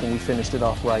came back and we finished it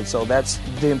off right. So that's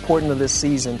the importance of this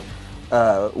season.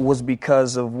 was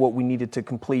because of what we needed to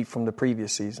complete from the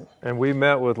previous season. And we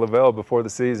met with Lavelle before the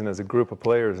season as a group of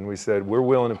players, and we said, we're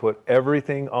willing to put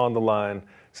everything on the line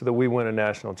so that we win a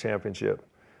national championship.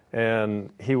 And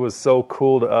he was so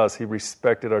cool to us. He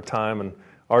respected our time and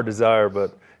our desire,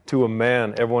 but to a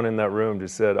man, everyone in that room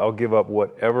just said, I'll give up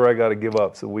whatever I got to give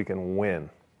up so we can win.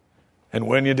 And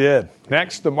when you did.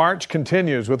 Next, the march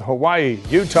continues with Hawaii,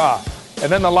 Utah, and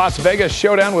then the Las Vegas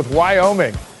showdown with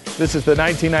Wyoming. This is the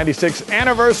 1996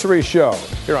 anniversary show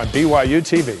here on BYU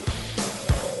TV.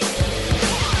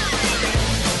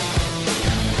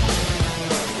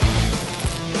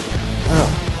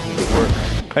 Oh, good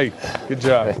work. Hey, good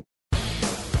job.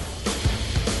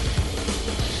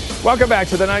 Welcome back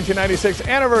to the 1996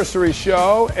 anniversary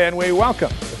show, and we welcome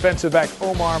defensive back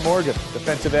Omar Morgan,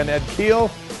 defensive end Ed Keel,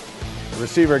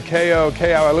 receiver Ko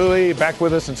Keaolui back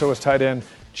with us, and so is tight end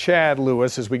Chad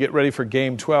Lewis as we get ready for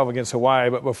Game 12 against Hawaii.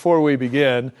 But before we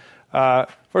begin,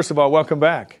 first of all, welcome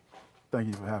back. Thank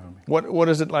you for having me. What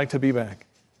is it like to be back?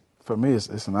 For me,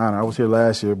 it's an honor. I was here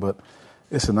last year, but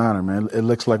it's an honor, man. It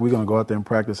looks like we're going to go out there and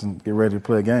practice and get ready to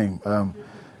play a game.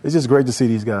 It's just great to see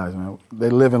these guys, man. They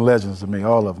living legends to me,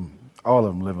 all of them. All of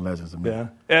them living legends to me. Yeah.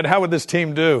 Ed, how would this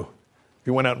team do if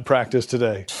you went out and practiced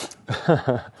today?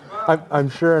 I'm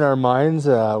sure in our minds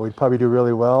we'd probably do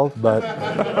really well, but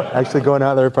actually going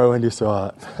out there probably wouldn't do so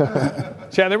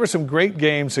hot. Chad, there were some great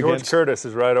games against... George Curtis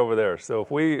is right over there. So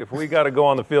if we got to go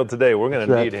on the field today, we're going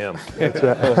to need him. That's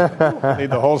right.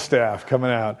 Need the whole staff coming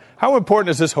out. How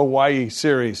important is this Hawaii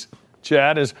series,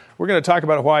 Chad? We're going to talk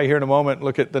about Hawaii here in a moment,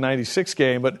 look at the 96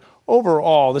 game, but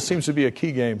overall, this seems to be a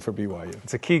key game for BYU.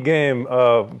 It's a key game,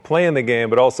 playing the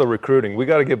game, but also recruiting. We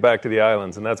got to get back to the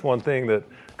islands, and that's one thing that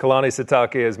Kalani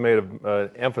Sitake has made an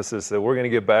emphasis that we're going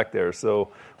to get back there. So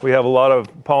we have a lot of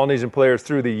Polynesian players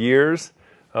through the years,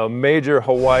 major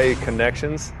Hawaii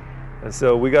connections, and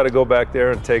so we got to go back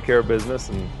there and take care of business,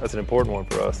 and that's an important one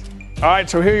for us. All right,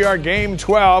 so here you are, Game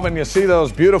 12, and you see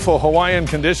those beautiful Hawaiian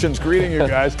conditions greeting you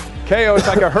guys. Ko, it's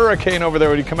like a hurricane over there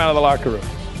when you come out of the locker room.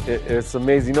 It's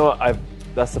amazing. You know,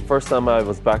 that's the first time I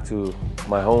was back to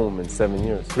my home in 7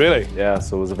 years. Really? Yeah,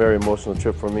 so it was a very emotional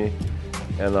trip for me,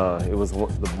 and it was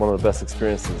one of the best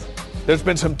experiences. There's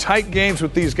been some tight games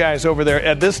with these guys over there.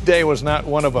 Ed, this day was not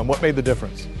one of them. What made the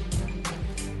difference?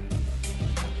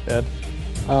 Ed?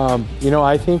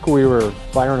 I think we were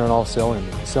firing on all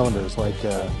cylinders, like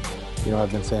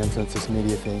I've been saying since this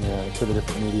media thing to the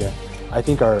different media. I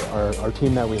think our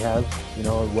team that we have,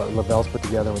 what Lavelle's put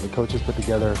together, what the coaches put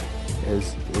together,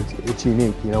 it's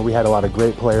unique. We had a lot of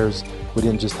great players. We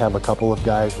didn't just have a couple of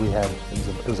guys.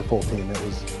 It was a full team. It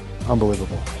was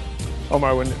unbelievable.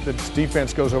 Omar, when the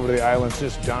defense goes over to the islands,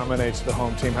 just dominates the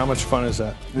home team, how much fun is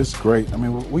that? It's great. I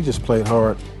mean, we just played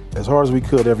hard as we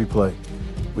could every play.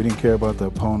 We didn't care about the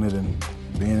opponent and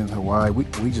being in Hawaii.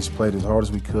 We just played as hard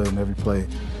as we could in every play.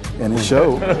 And it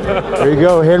showed. There you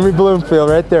go, Henry Bloomfield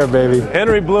right there, baby.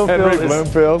 Henry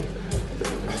Bloomfield.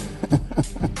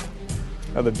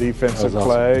 Now the defensive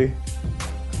play.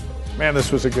 Man,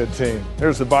 this was a good team.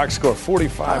 There's the box score,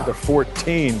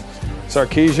 45-14.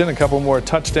 Sarkisian, a couple more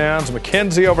touchdowns.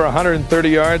 McKenzie over 130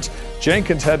 yards.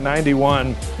 Jenkins had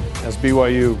 91 as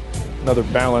BYU, another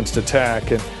balanced attack.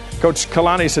 And Coach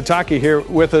Kalani Sitake here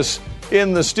with us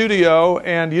in the studio,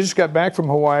 and you just got back from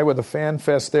Hawaii with a fan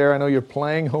fest there. I know you're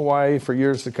playing Hawaii for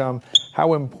years to come.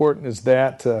 How important is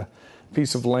that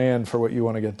piece of land for what you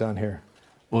want to get done here?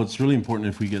 Well, it's really important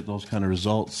if we get those kind of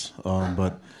results.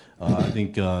 But I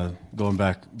think going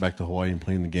back to Hawaii and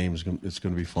playing the game it's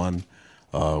going to be fun.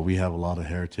 We have a lot of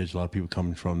heritage, a lot of people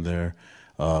coming from there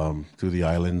through the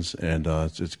islands, and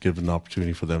it's given an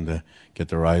opportunity for them to get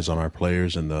their eyes on our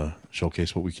players and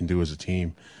showcase what we can do as a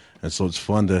team. And so it's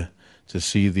fun to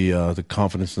see the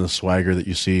confidence and the swagger that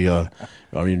you see.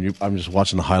 I'm just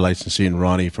watching the highlights and seeing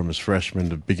Ronnie from his freshman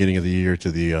to the beginning of the year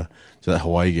to that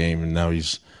Hawaii game, and now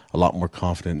he's a lot more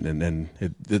confident. And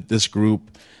this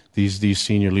group, these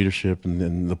senior leadership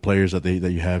and the players that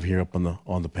you have here up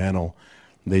on the panel,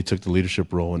 they took the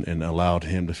leadership role and allowed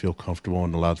him to feel comfortable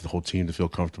and allowed the whole team to feel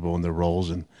comfortable in their roles,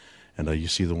 and you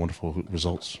see the wonderful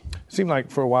results. It seemed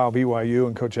like for a while BYU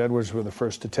and Coach Edwards were the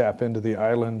first to tap into the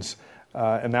islands,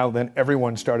 and now then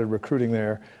everyone started recruiting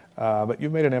there. But you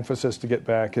made an emphasis to get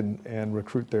back and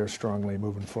recruit there strongly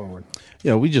moving forward.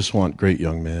 Yeah, we just want great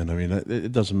young men. I mean,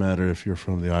 it doesn't matter if you're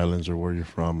from the islands or where you're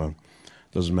from. It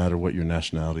doesn't matter what your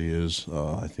nationality is.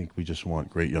 I think we just want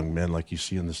great young men like you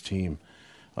see in this team.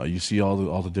 You see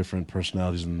all the different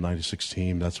personalities in the 96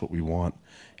 team. That's what we want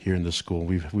here in this school.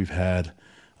 We've had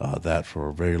that for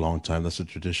a very long time. That's a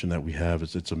tradition that we have.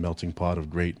 It's a melting pot of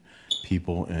great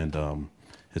people, and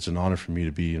it's an honor for me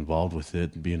to be involved with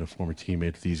it, and being a former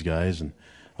teammate with these guys, and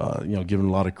giving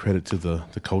a lot of credit to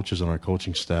the coaches on our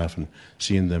coaching staff, and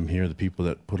seeing them here, the people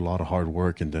that put a lot of hard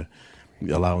work into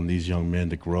allowing these young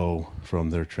men to grow from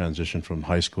their transition from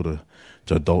high school to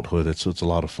adulthood. It's a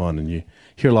lot of fun, and you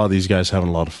hear a lot of these guys having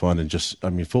a lot of fun,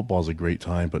 and football is a great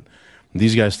time, but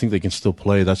these guys think they can still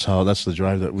play. That's the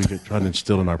drive that we try to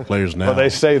instill in our players now. Well, they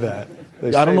say that.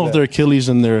 I don't know if their Achilles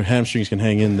and their hamstrings can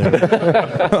hang in there.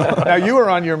 Now, you were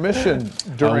on your mission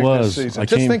during this season.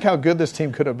 Just think how good this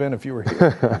team could have been if you were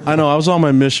here. I know. I was on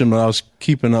my mission, but I was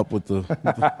keeping up with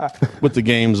the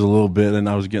games a little bit, and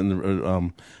I was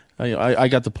getting I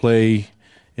got to play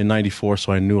in '94,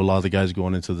 so I knew a lot of the guys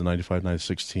going into the '95,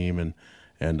 '96 team,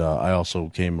 and I also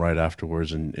came right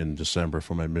afterwards in December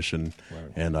for my mission,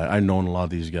 right. And I've known a lot of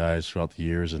these guys throughout the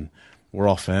years, and we're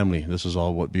all family. This is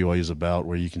all what BYU is about,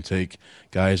 where you can take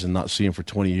guys and not see them for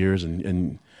 20 years,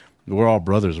 and we're all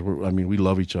brothers. We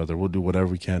love each other. We'll do whatever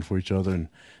we can for each other, and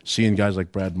seeing guys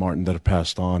like Brad Martin that have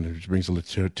passed on, it brings a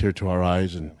tear to our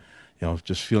eyes, and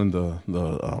just feeling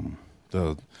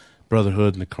the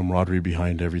brotherhood and the camaraderie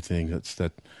behind everything. That's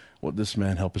what this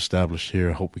man helped establish here.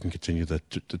 I hope we can continue the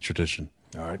tradition.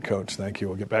 All right, Coach, thank you.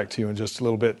 We'll get back to you in just a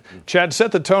little bit. Chad,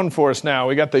 set the tone for us now.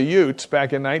 We got the Utes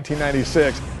back in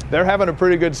 1996. They're having a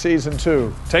pretty good season,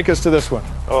 too. Take us to this one.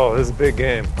 Oh, this is a big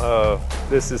game.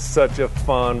 This is such a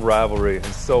fun rivalry.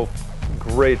 It's so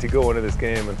great to go into this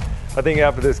game. And I think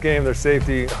after this game, their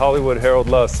safety, Hollywood Harold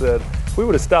Luss, said, if we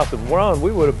would have stopped the run,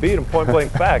 we would have beat them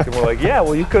point-blank fact. And we're like, yeah,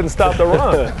 well, you couldn't stop the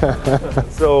run.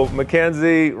 So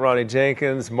McKenzie, Ronnie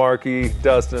Jenkins, Markey,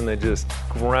 Dustin, they just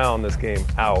ground this game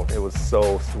out. It was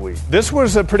so sweet. This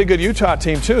was a pretty good Utah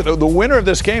team, too. The winner of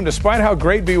this game, despite how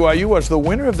great BYU was, the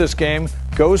winner of this game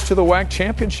goes to the WAC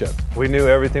championship. We knew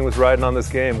everything was riding on this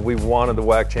game. We wanted the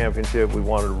WAC championship. We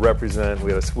wanted to represent.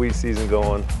 We had a sweet season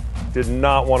going. Did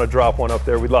not want to drop one up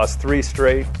there. We lost 3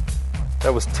 straight.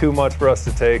 That was too much for us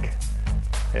to take.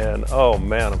 And, oh,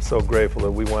 man, I'm so grateful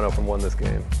that we went up and won this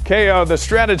game. KO, the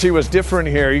strategy was different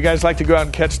here. You guys like to go out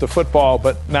and catch the football,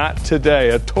 but not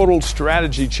today. A total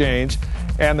strategy change,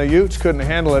 and the Utes couldn't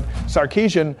handle it.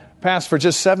 Sarkisian passed for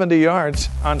just 70 yards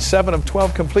on 7 of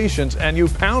 12 completions, and you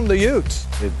pound the Utes.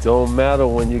 It don't matter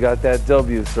when you got that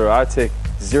W, sir. I take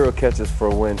 0 catches for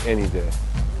a win any day.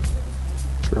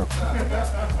 True.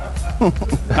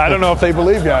 I don't know if they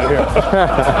believe you out here.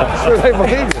 I'm sure they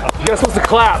believe you. You're supposed to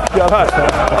clap.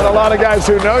 A lot of guys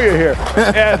who know you here.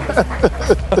 And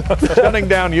shutting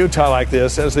down Utah like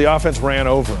this as the offense ran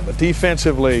over them. But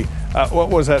defensively, what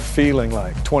was that feeling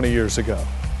like 20 years ago?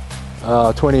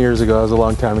 20 years ago, it was a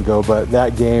long time ago, but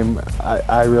that game,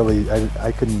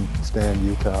 I couldn't stand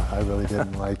Utah. I really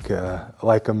didn't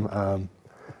like them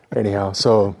anyhow.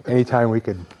 So anytime we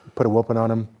could put a whooping on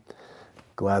them,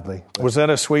 gladly. Was that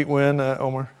a sweet win,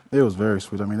 Omar? It was very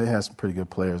sweet. I mean, they had some pretty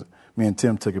good players. Me and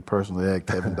Tim took it personally. They had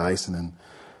Kevin Dyson and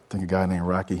I think a guy named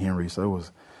Rocky Henry. So it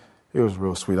was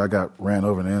real sweet. I got ran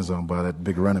over in the end zone by that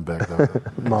big running back, though.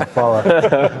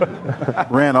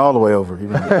 Ran all the way over.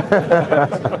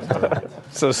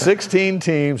 So 16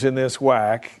 teams in this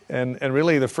WAC, and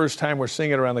really the first time we're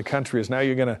seeing it around the country is now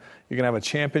you're gonna have a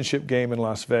championship game in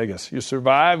Las Vegas. You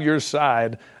survive your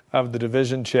side of the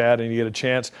division, Chad, and you get a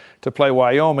chance to play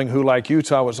Wyoming, who, like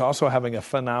Utah, was also having a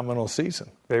phenomenal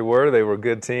season. They were a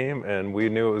good team, and we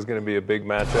knew it was going to be a big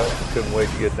matchup. We couldn't wait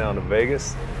to get down to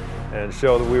Vegas and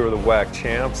show that we were the WAC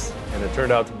champs, and it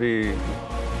turned out to be a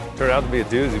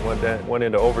doozy. Went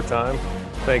into overtime.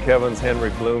 Thank heavens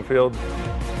Henry Bloomfield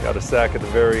got a sack at the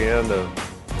very end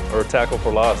or a tackle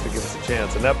for loss to give us a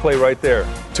chance. And that play right there,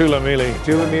 Tula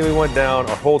Mealy went down.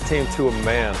 Our whole team to a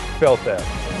man felt that.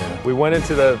 We went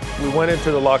into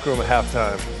the locker room at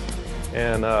halftime,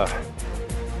 and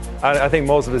I think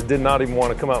most of us did not even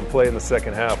want to come out and play in the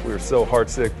second half. We were so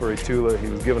heartsick for Tula. He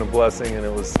was given a blessing, and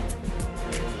it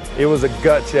was a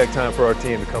gut check time for our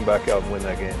team to come back out and win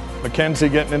that game.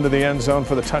 McKenzie getting into the end zone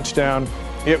for the touchdown.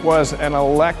 It was an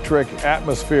electric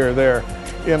atmosphere there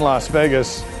in Las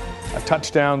Vegas. A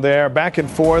touchdown there, back and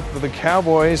forth. The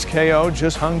Cowboys, KO,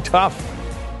 just hung tough.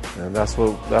 And that's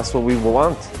what we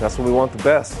want. That's what we want the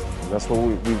best. And that's what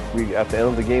we at the end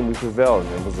of the game we prevailed.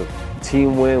 And it was a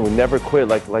team win. We never quit.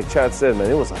 Like Chad said, man,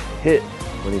 it was a hit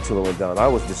when Tula went down. I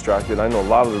was distracted. I know a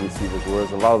lot of the receivers were,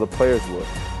 and a lot of the players were.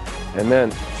 And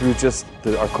then through just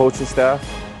our coaching staff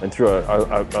and through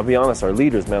I'll be honest, our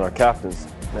leaders, man, our captains,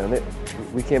 man,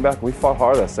 we came back and we fought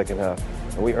hard that second half.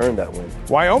 And we earned that win.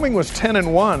 Wyoming was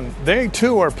 10-1. They,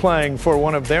 too, are playing for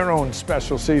one of their own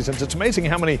special seasons. It's amazing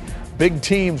how many big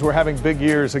teams were having big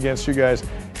years against you guys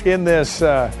in this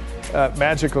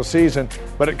magical season.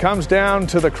 But it comes down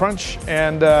to the crunch,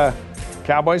 and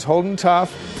Cowboys holding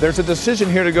tough. There's a decision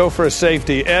here to go for a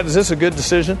safety. Ed, is this a good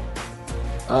decision?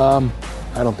 I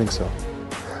don't think so.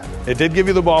 It did give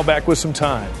you the ball back with some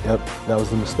time. Yep, that was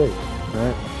the mistake,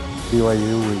 right?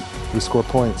 BYU, we score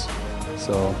points,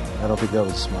 so I don't think that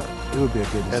was smart. It would be a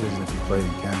good decision if you played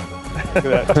in Canada. Look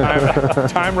at that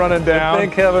time running down. I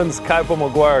think Kevin's Kaipo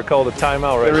McGuire called a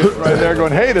timeout right there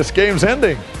going, hey, this game's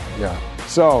ending. Yeah.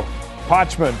 So,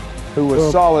 Potchman, who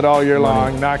was solid all year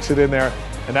long, knocks it in there,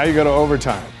 and now you go to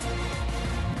overtime.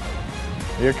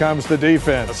 Here comes the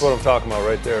defense. That's what I'm talking about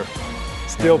right there.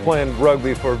 Still playing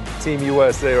rugby for Team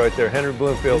USA right there. Henry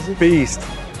Bloomfield, beast.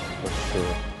 For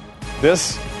sure.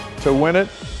 This, to win it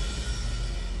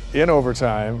in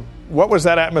overtime, what was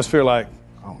that atmosphere like?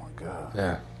 Oh, my God.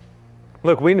 Yeah.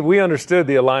 Look, we understood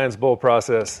the Alliance Bowl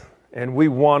process, and we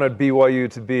wanted BYU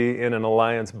to be in an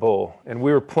Alliance Bowl, and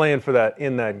we were playing for that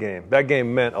in that game. That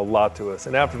game meant a lot to us,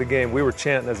 and after the game, we were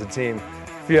chanting as a team,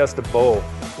 Fiesta Bowl.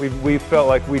 We felt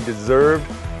like we deserved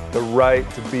the right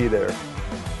to be there,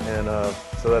 and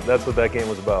so that's what that game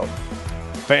was about.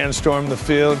 Fans stormed the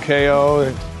field,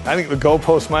 KO. I think the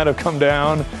goalpost might have come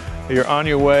down. You're on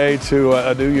your way to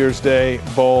a New Year's Day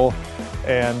bowl,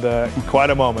 and quite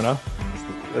a moment, huh?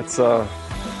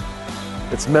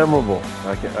 It's memorable.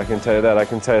 I can tell you that. I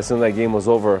can tell you as soon as that game was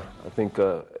over, I think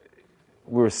we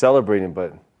were celebrating,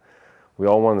 but we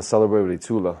all wanted to celebrate with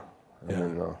Itula. Yeah.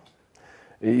 And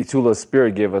Itula's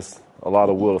spirit gave us a lot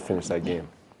of will to finish that game.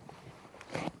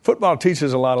 Football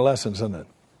teaches a lot of lessons, doesn't it?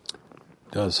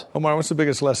 It does. Omar, what's the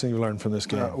biggest lesson you learned from this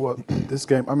game? Well, this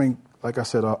game, I mean, like I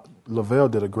said, Lavelle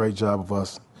did a great job of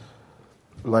us.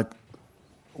 Like,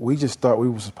 we just thought we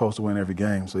were supposed to win every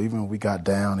game. So even when we got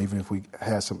down, even if we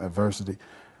had some adversity,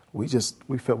 we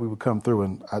felt we would come through.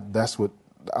 And that's what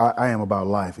I am about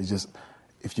life. It's just,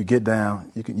 if you get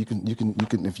down, you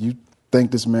can. If you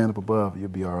think this man up above, you'll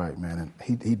be all right, man. And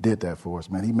he did that for us,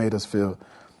 man. He made us feel,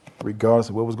 regardless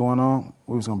of what was going on,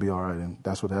 we was going to be all right. And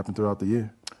that's what happened throughout the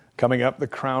year. Coming up, the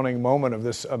crowning moment of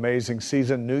this amazing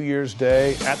season, New Year's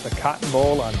Day at the Cotton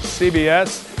Bowl on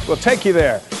CBS. We'll take you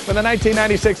there when the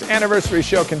 1996 anniversary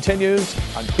show continues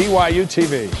on BYU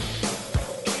TV.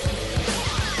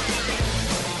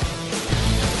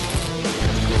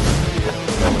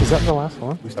 Is that the last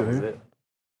one? We still here?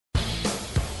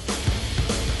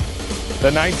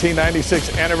 The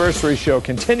 1996 anniversary show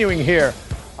continuing here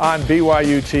on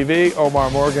BYU TV. Omar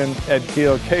Morgan, Ed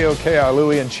Keel, KO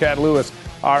Keaului, and Chad Lewis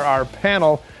are our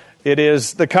panel. It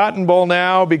is the Cotton Bowl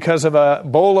now because of a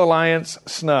Bowl Alliance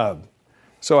snub.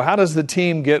 So how does the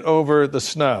team get over the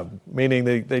snub? Meaning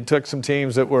they took some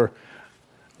teams that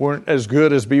weren't as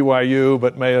good as BYU,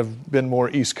 but may have been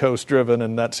more East Coast driven,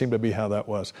 and that seemed to be how that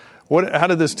was. How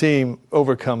did this team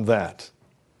overcome that?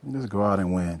 Just go out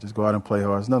and win. Just go out and play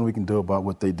hard. There's nothing we can do about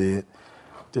what they did.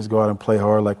 Just go out and play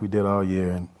hard like we did all year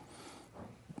and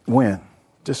win.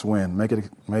 Just win. Make it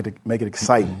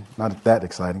exciting. Not that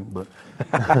exciting, but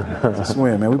just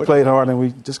win, man. We played hard and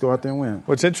we just go out there and win.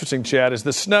 What's interesting, Chad, is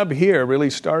the snub here really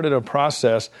started a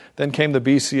process. Then came the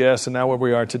BCS, and now where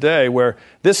we are today, where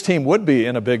this team would be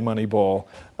in a big money bowl,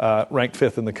 ranked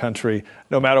 5th in the country,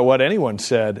 no matter what anyone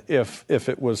said, if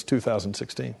it was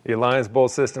 2016. The Alliance Bowl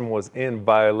system was in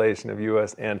violation of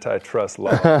U.S. antitrust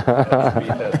law. Beat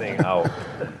that thing out.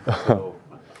 So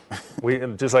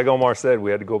just like Omar said, we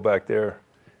had to go back there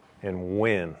and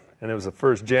win. And it was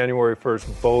the January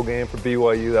 1st bowl game for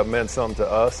BYU. That meant something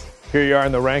to us. Here you are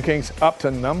in the rankings, up to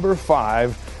number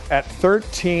 5 at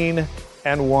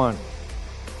 13-1.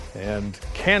 And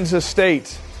Kansas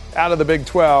State out of the Big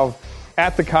 12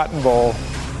 at the Cotton Bowl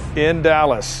in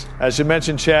Dallas. As you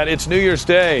mentioned, Chad, it's New Year's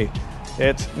Day.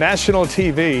 It's national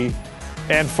TV.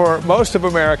 And for most of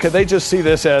America, they just see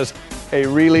this as a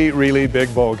really, really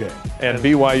big bowl game. And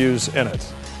BYU's in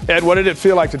it. Ed, what did it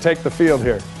feel like to take the field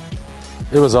here?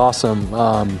 It was awesome.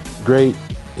 Great.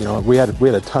 You know, we had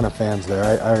a ton of fans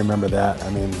there. I remember that. I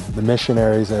mean, the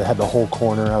missionaries that had the whole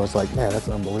corner. I was like, man, that's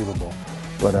unbelievable.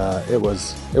 But it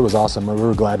was awesome. We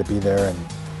were glad to be there and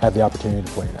have the opportunity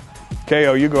to play in it.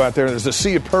 KO, you go out there and there's a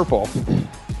sea of purple.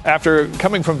 After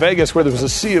coming from Vegas where there was a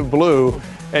sea of blue,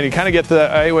 and you kind of get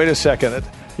hey, wait a second.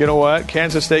 You know what?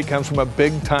 Kansas State comes from a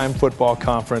big-time football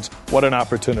conference. What an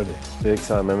opportunity. Big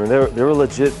time. I mean, they were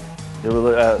legit. They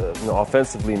were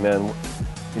offensively, man.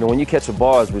 You know, when you catch a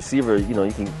ball as a receiver, you know,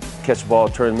 you can catch a ball,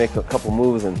 turn, make a couple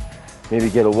moves, and maybe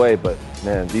get away. But,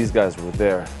 man, these guys were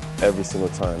there every single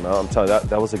time. I'm telling you,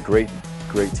 that was a great,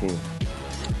 great team.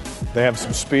 They have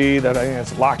some speed. I think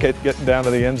it's Lockett getting down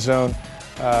to the end zone.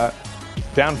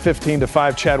 Down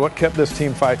 15-5. Chad, what kept this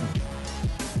team fighting?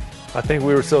 I think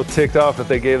we were so ticked off that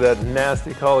they gave that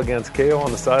nasty call against KO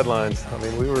on the sidelines. I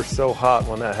mean, we were so hot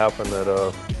when that happened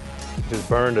that just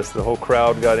burned us. The whole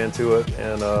crowd got into it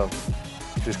and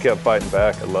just kept fighting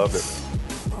back. I loved it.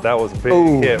 That was a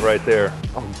big hit right there.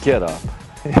 Oh, get up.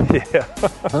 Yeah.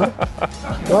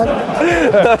 What?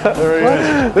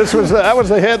 There he is. That was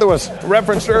the hit that was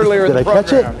referenced earlier in the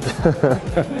program. Did I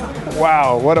catch it?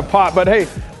 Wow, what a pop. But hey,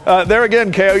 there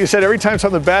again, KO, you said every time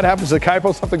something bad happens to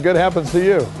Keuchel, something good happens to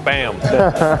you. Bam.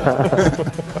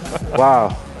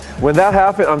 Wow. When that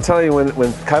happened, I'm telling you, when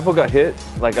Keuchel got hit,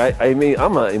 like I mean,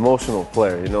 I'm an emotional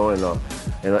player, you know,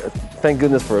 and thank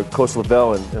goodness for Coach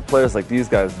Lavelle and players like these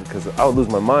guys, because I would lose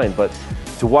my mind. But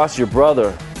to watch your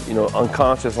brother, you know,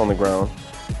 unconscious on the ground,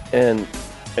 and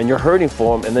you're hurting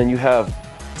for him, and then you have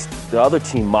the other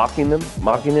team mocking him,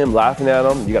 laughing at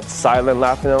him. You got the sideline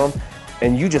laughing at him,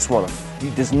 and you just want to.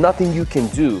 There's nothing you can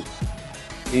do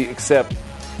except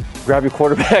grab your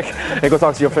quarterback and go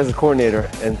talk to your offensive coordinator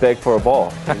and beg for a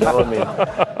ball. You know what I mean?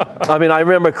 I mean, I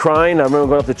remember crying. I remember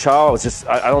going up to Chow. I was just,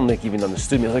 I don't think he even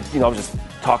understood me. I was like, you know, I was just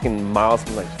talking miles,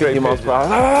 like 50 miles per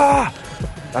hour.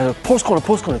 I go, post corner,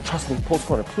 trust me, post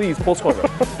corner, please, post corner.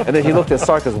 And then he looked at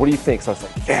Sarkis, what do you think? So I was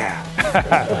like, yeah.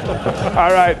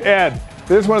 All right, Ed,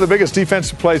 this is one of the biggest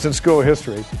defensive plays in school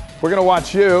history. We're going to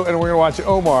watch you and we're going to watch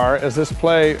Omar as this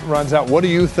play runs out. What are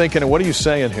you thinking and what are you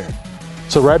saying here?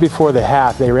 So right before the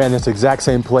half, they ran this exact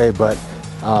same play, but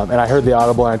and I heard the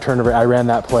audible and I turned over. I ran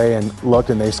that play and looked,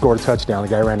 and they scored a touchdown. The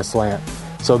guy ran a slant.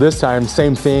 So this time,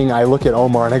 same thing. I look at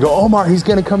Omar and I go, Omar, he's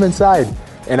going to come inside.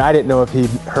 And I didn't know if he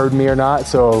heard me or not,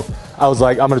 so I was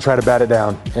like, I'm going to try to bat it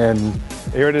down. And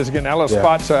here it is again. Now let's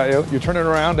spot you're turning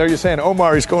around. There you're saying,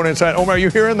 Omar, he's going inside. Omar, are you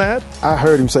hearing that? I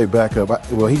heard him say back up.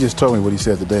 Well, he just told me what he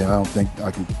said today. I don't think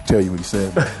I can tell you what he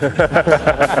said.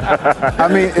 I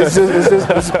mean,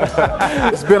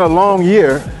 it's been a long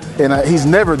year, and he's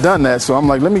never done that. So I'm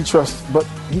like, let me trust. But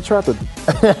he tried to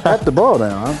pat the ball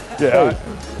down. Yeah. Hey,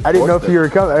 I didn't know if you were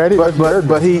coming. I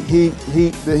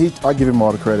give him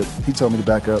all the credit. He told me to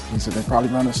back up. He said they probably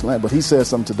run a slant, but he said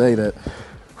something today that,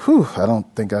 I don't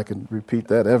think I can repeat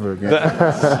that ever again.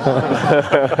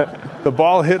 The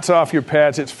ball hits off your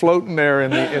pads. It's floating there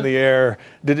in the air.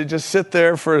 Did it just sit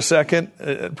there for a second?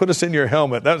 Put us in your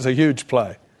helmet. That was a huge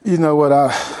play. You know what?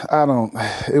 I don't.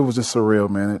 It was just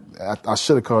surreal, man. I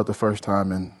should have caught it the first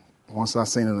time, and once I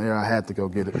seen it in the air, I had to go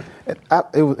get it.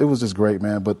 It was just great,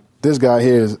 man. But this guy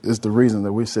here is the reason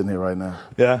that we're sitting here right now.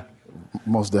 Yeah,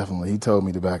 most definitely. He told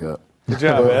me to back up. Good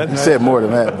job, Ed. He said more than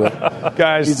that, but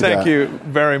guys, thank you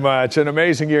very much. An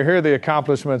amazing year. Here are the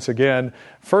accomplishments again.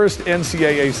 First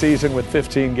NCAA season with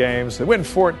 15 games. They win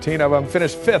 14 of them.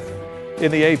 Finished 5th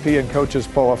in the AP and coaches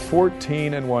poll. A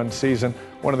 14-1 season.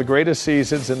 One of the greatest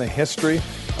seasons in the history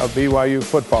of BYU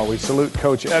football. We salute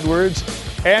Coach Edwards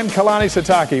and Kalani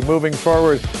Sitake moving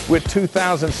forward with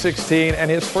 2016 and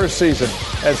his first season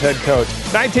as head coach.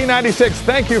 1996,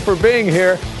 thank you for being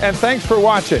here, and thanks for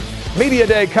watching. Media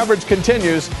Day coverage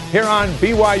continues here on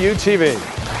BYU TV.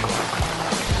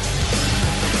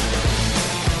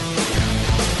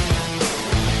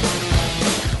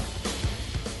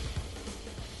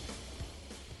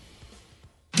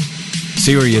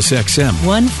 Sirius XM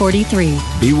 143.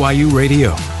 BYU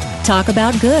Radio. Talk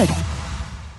about good.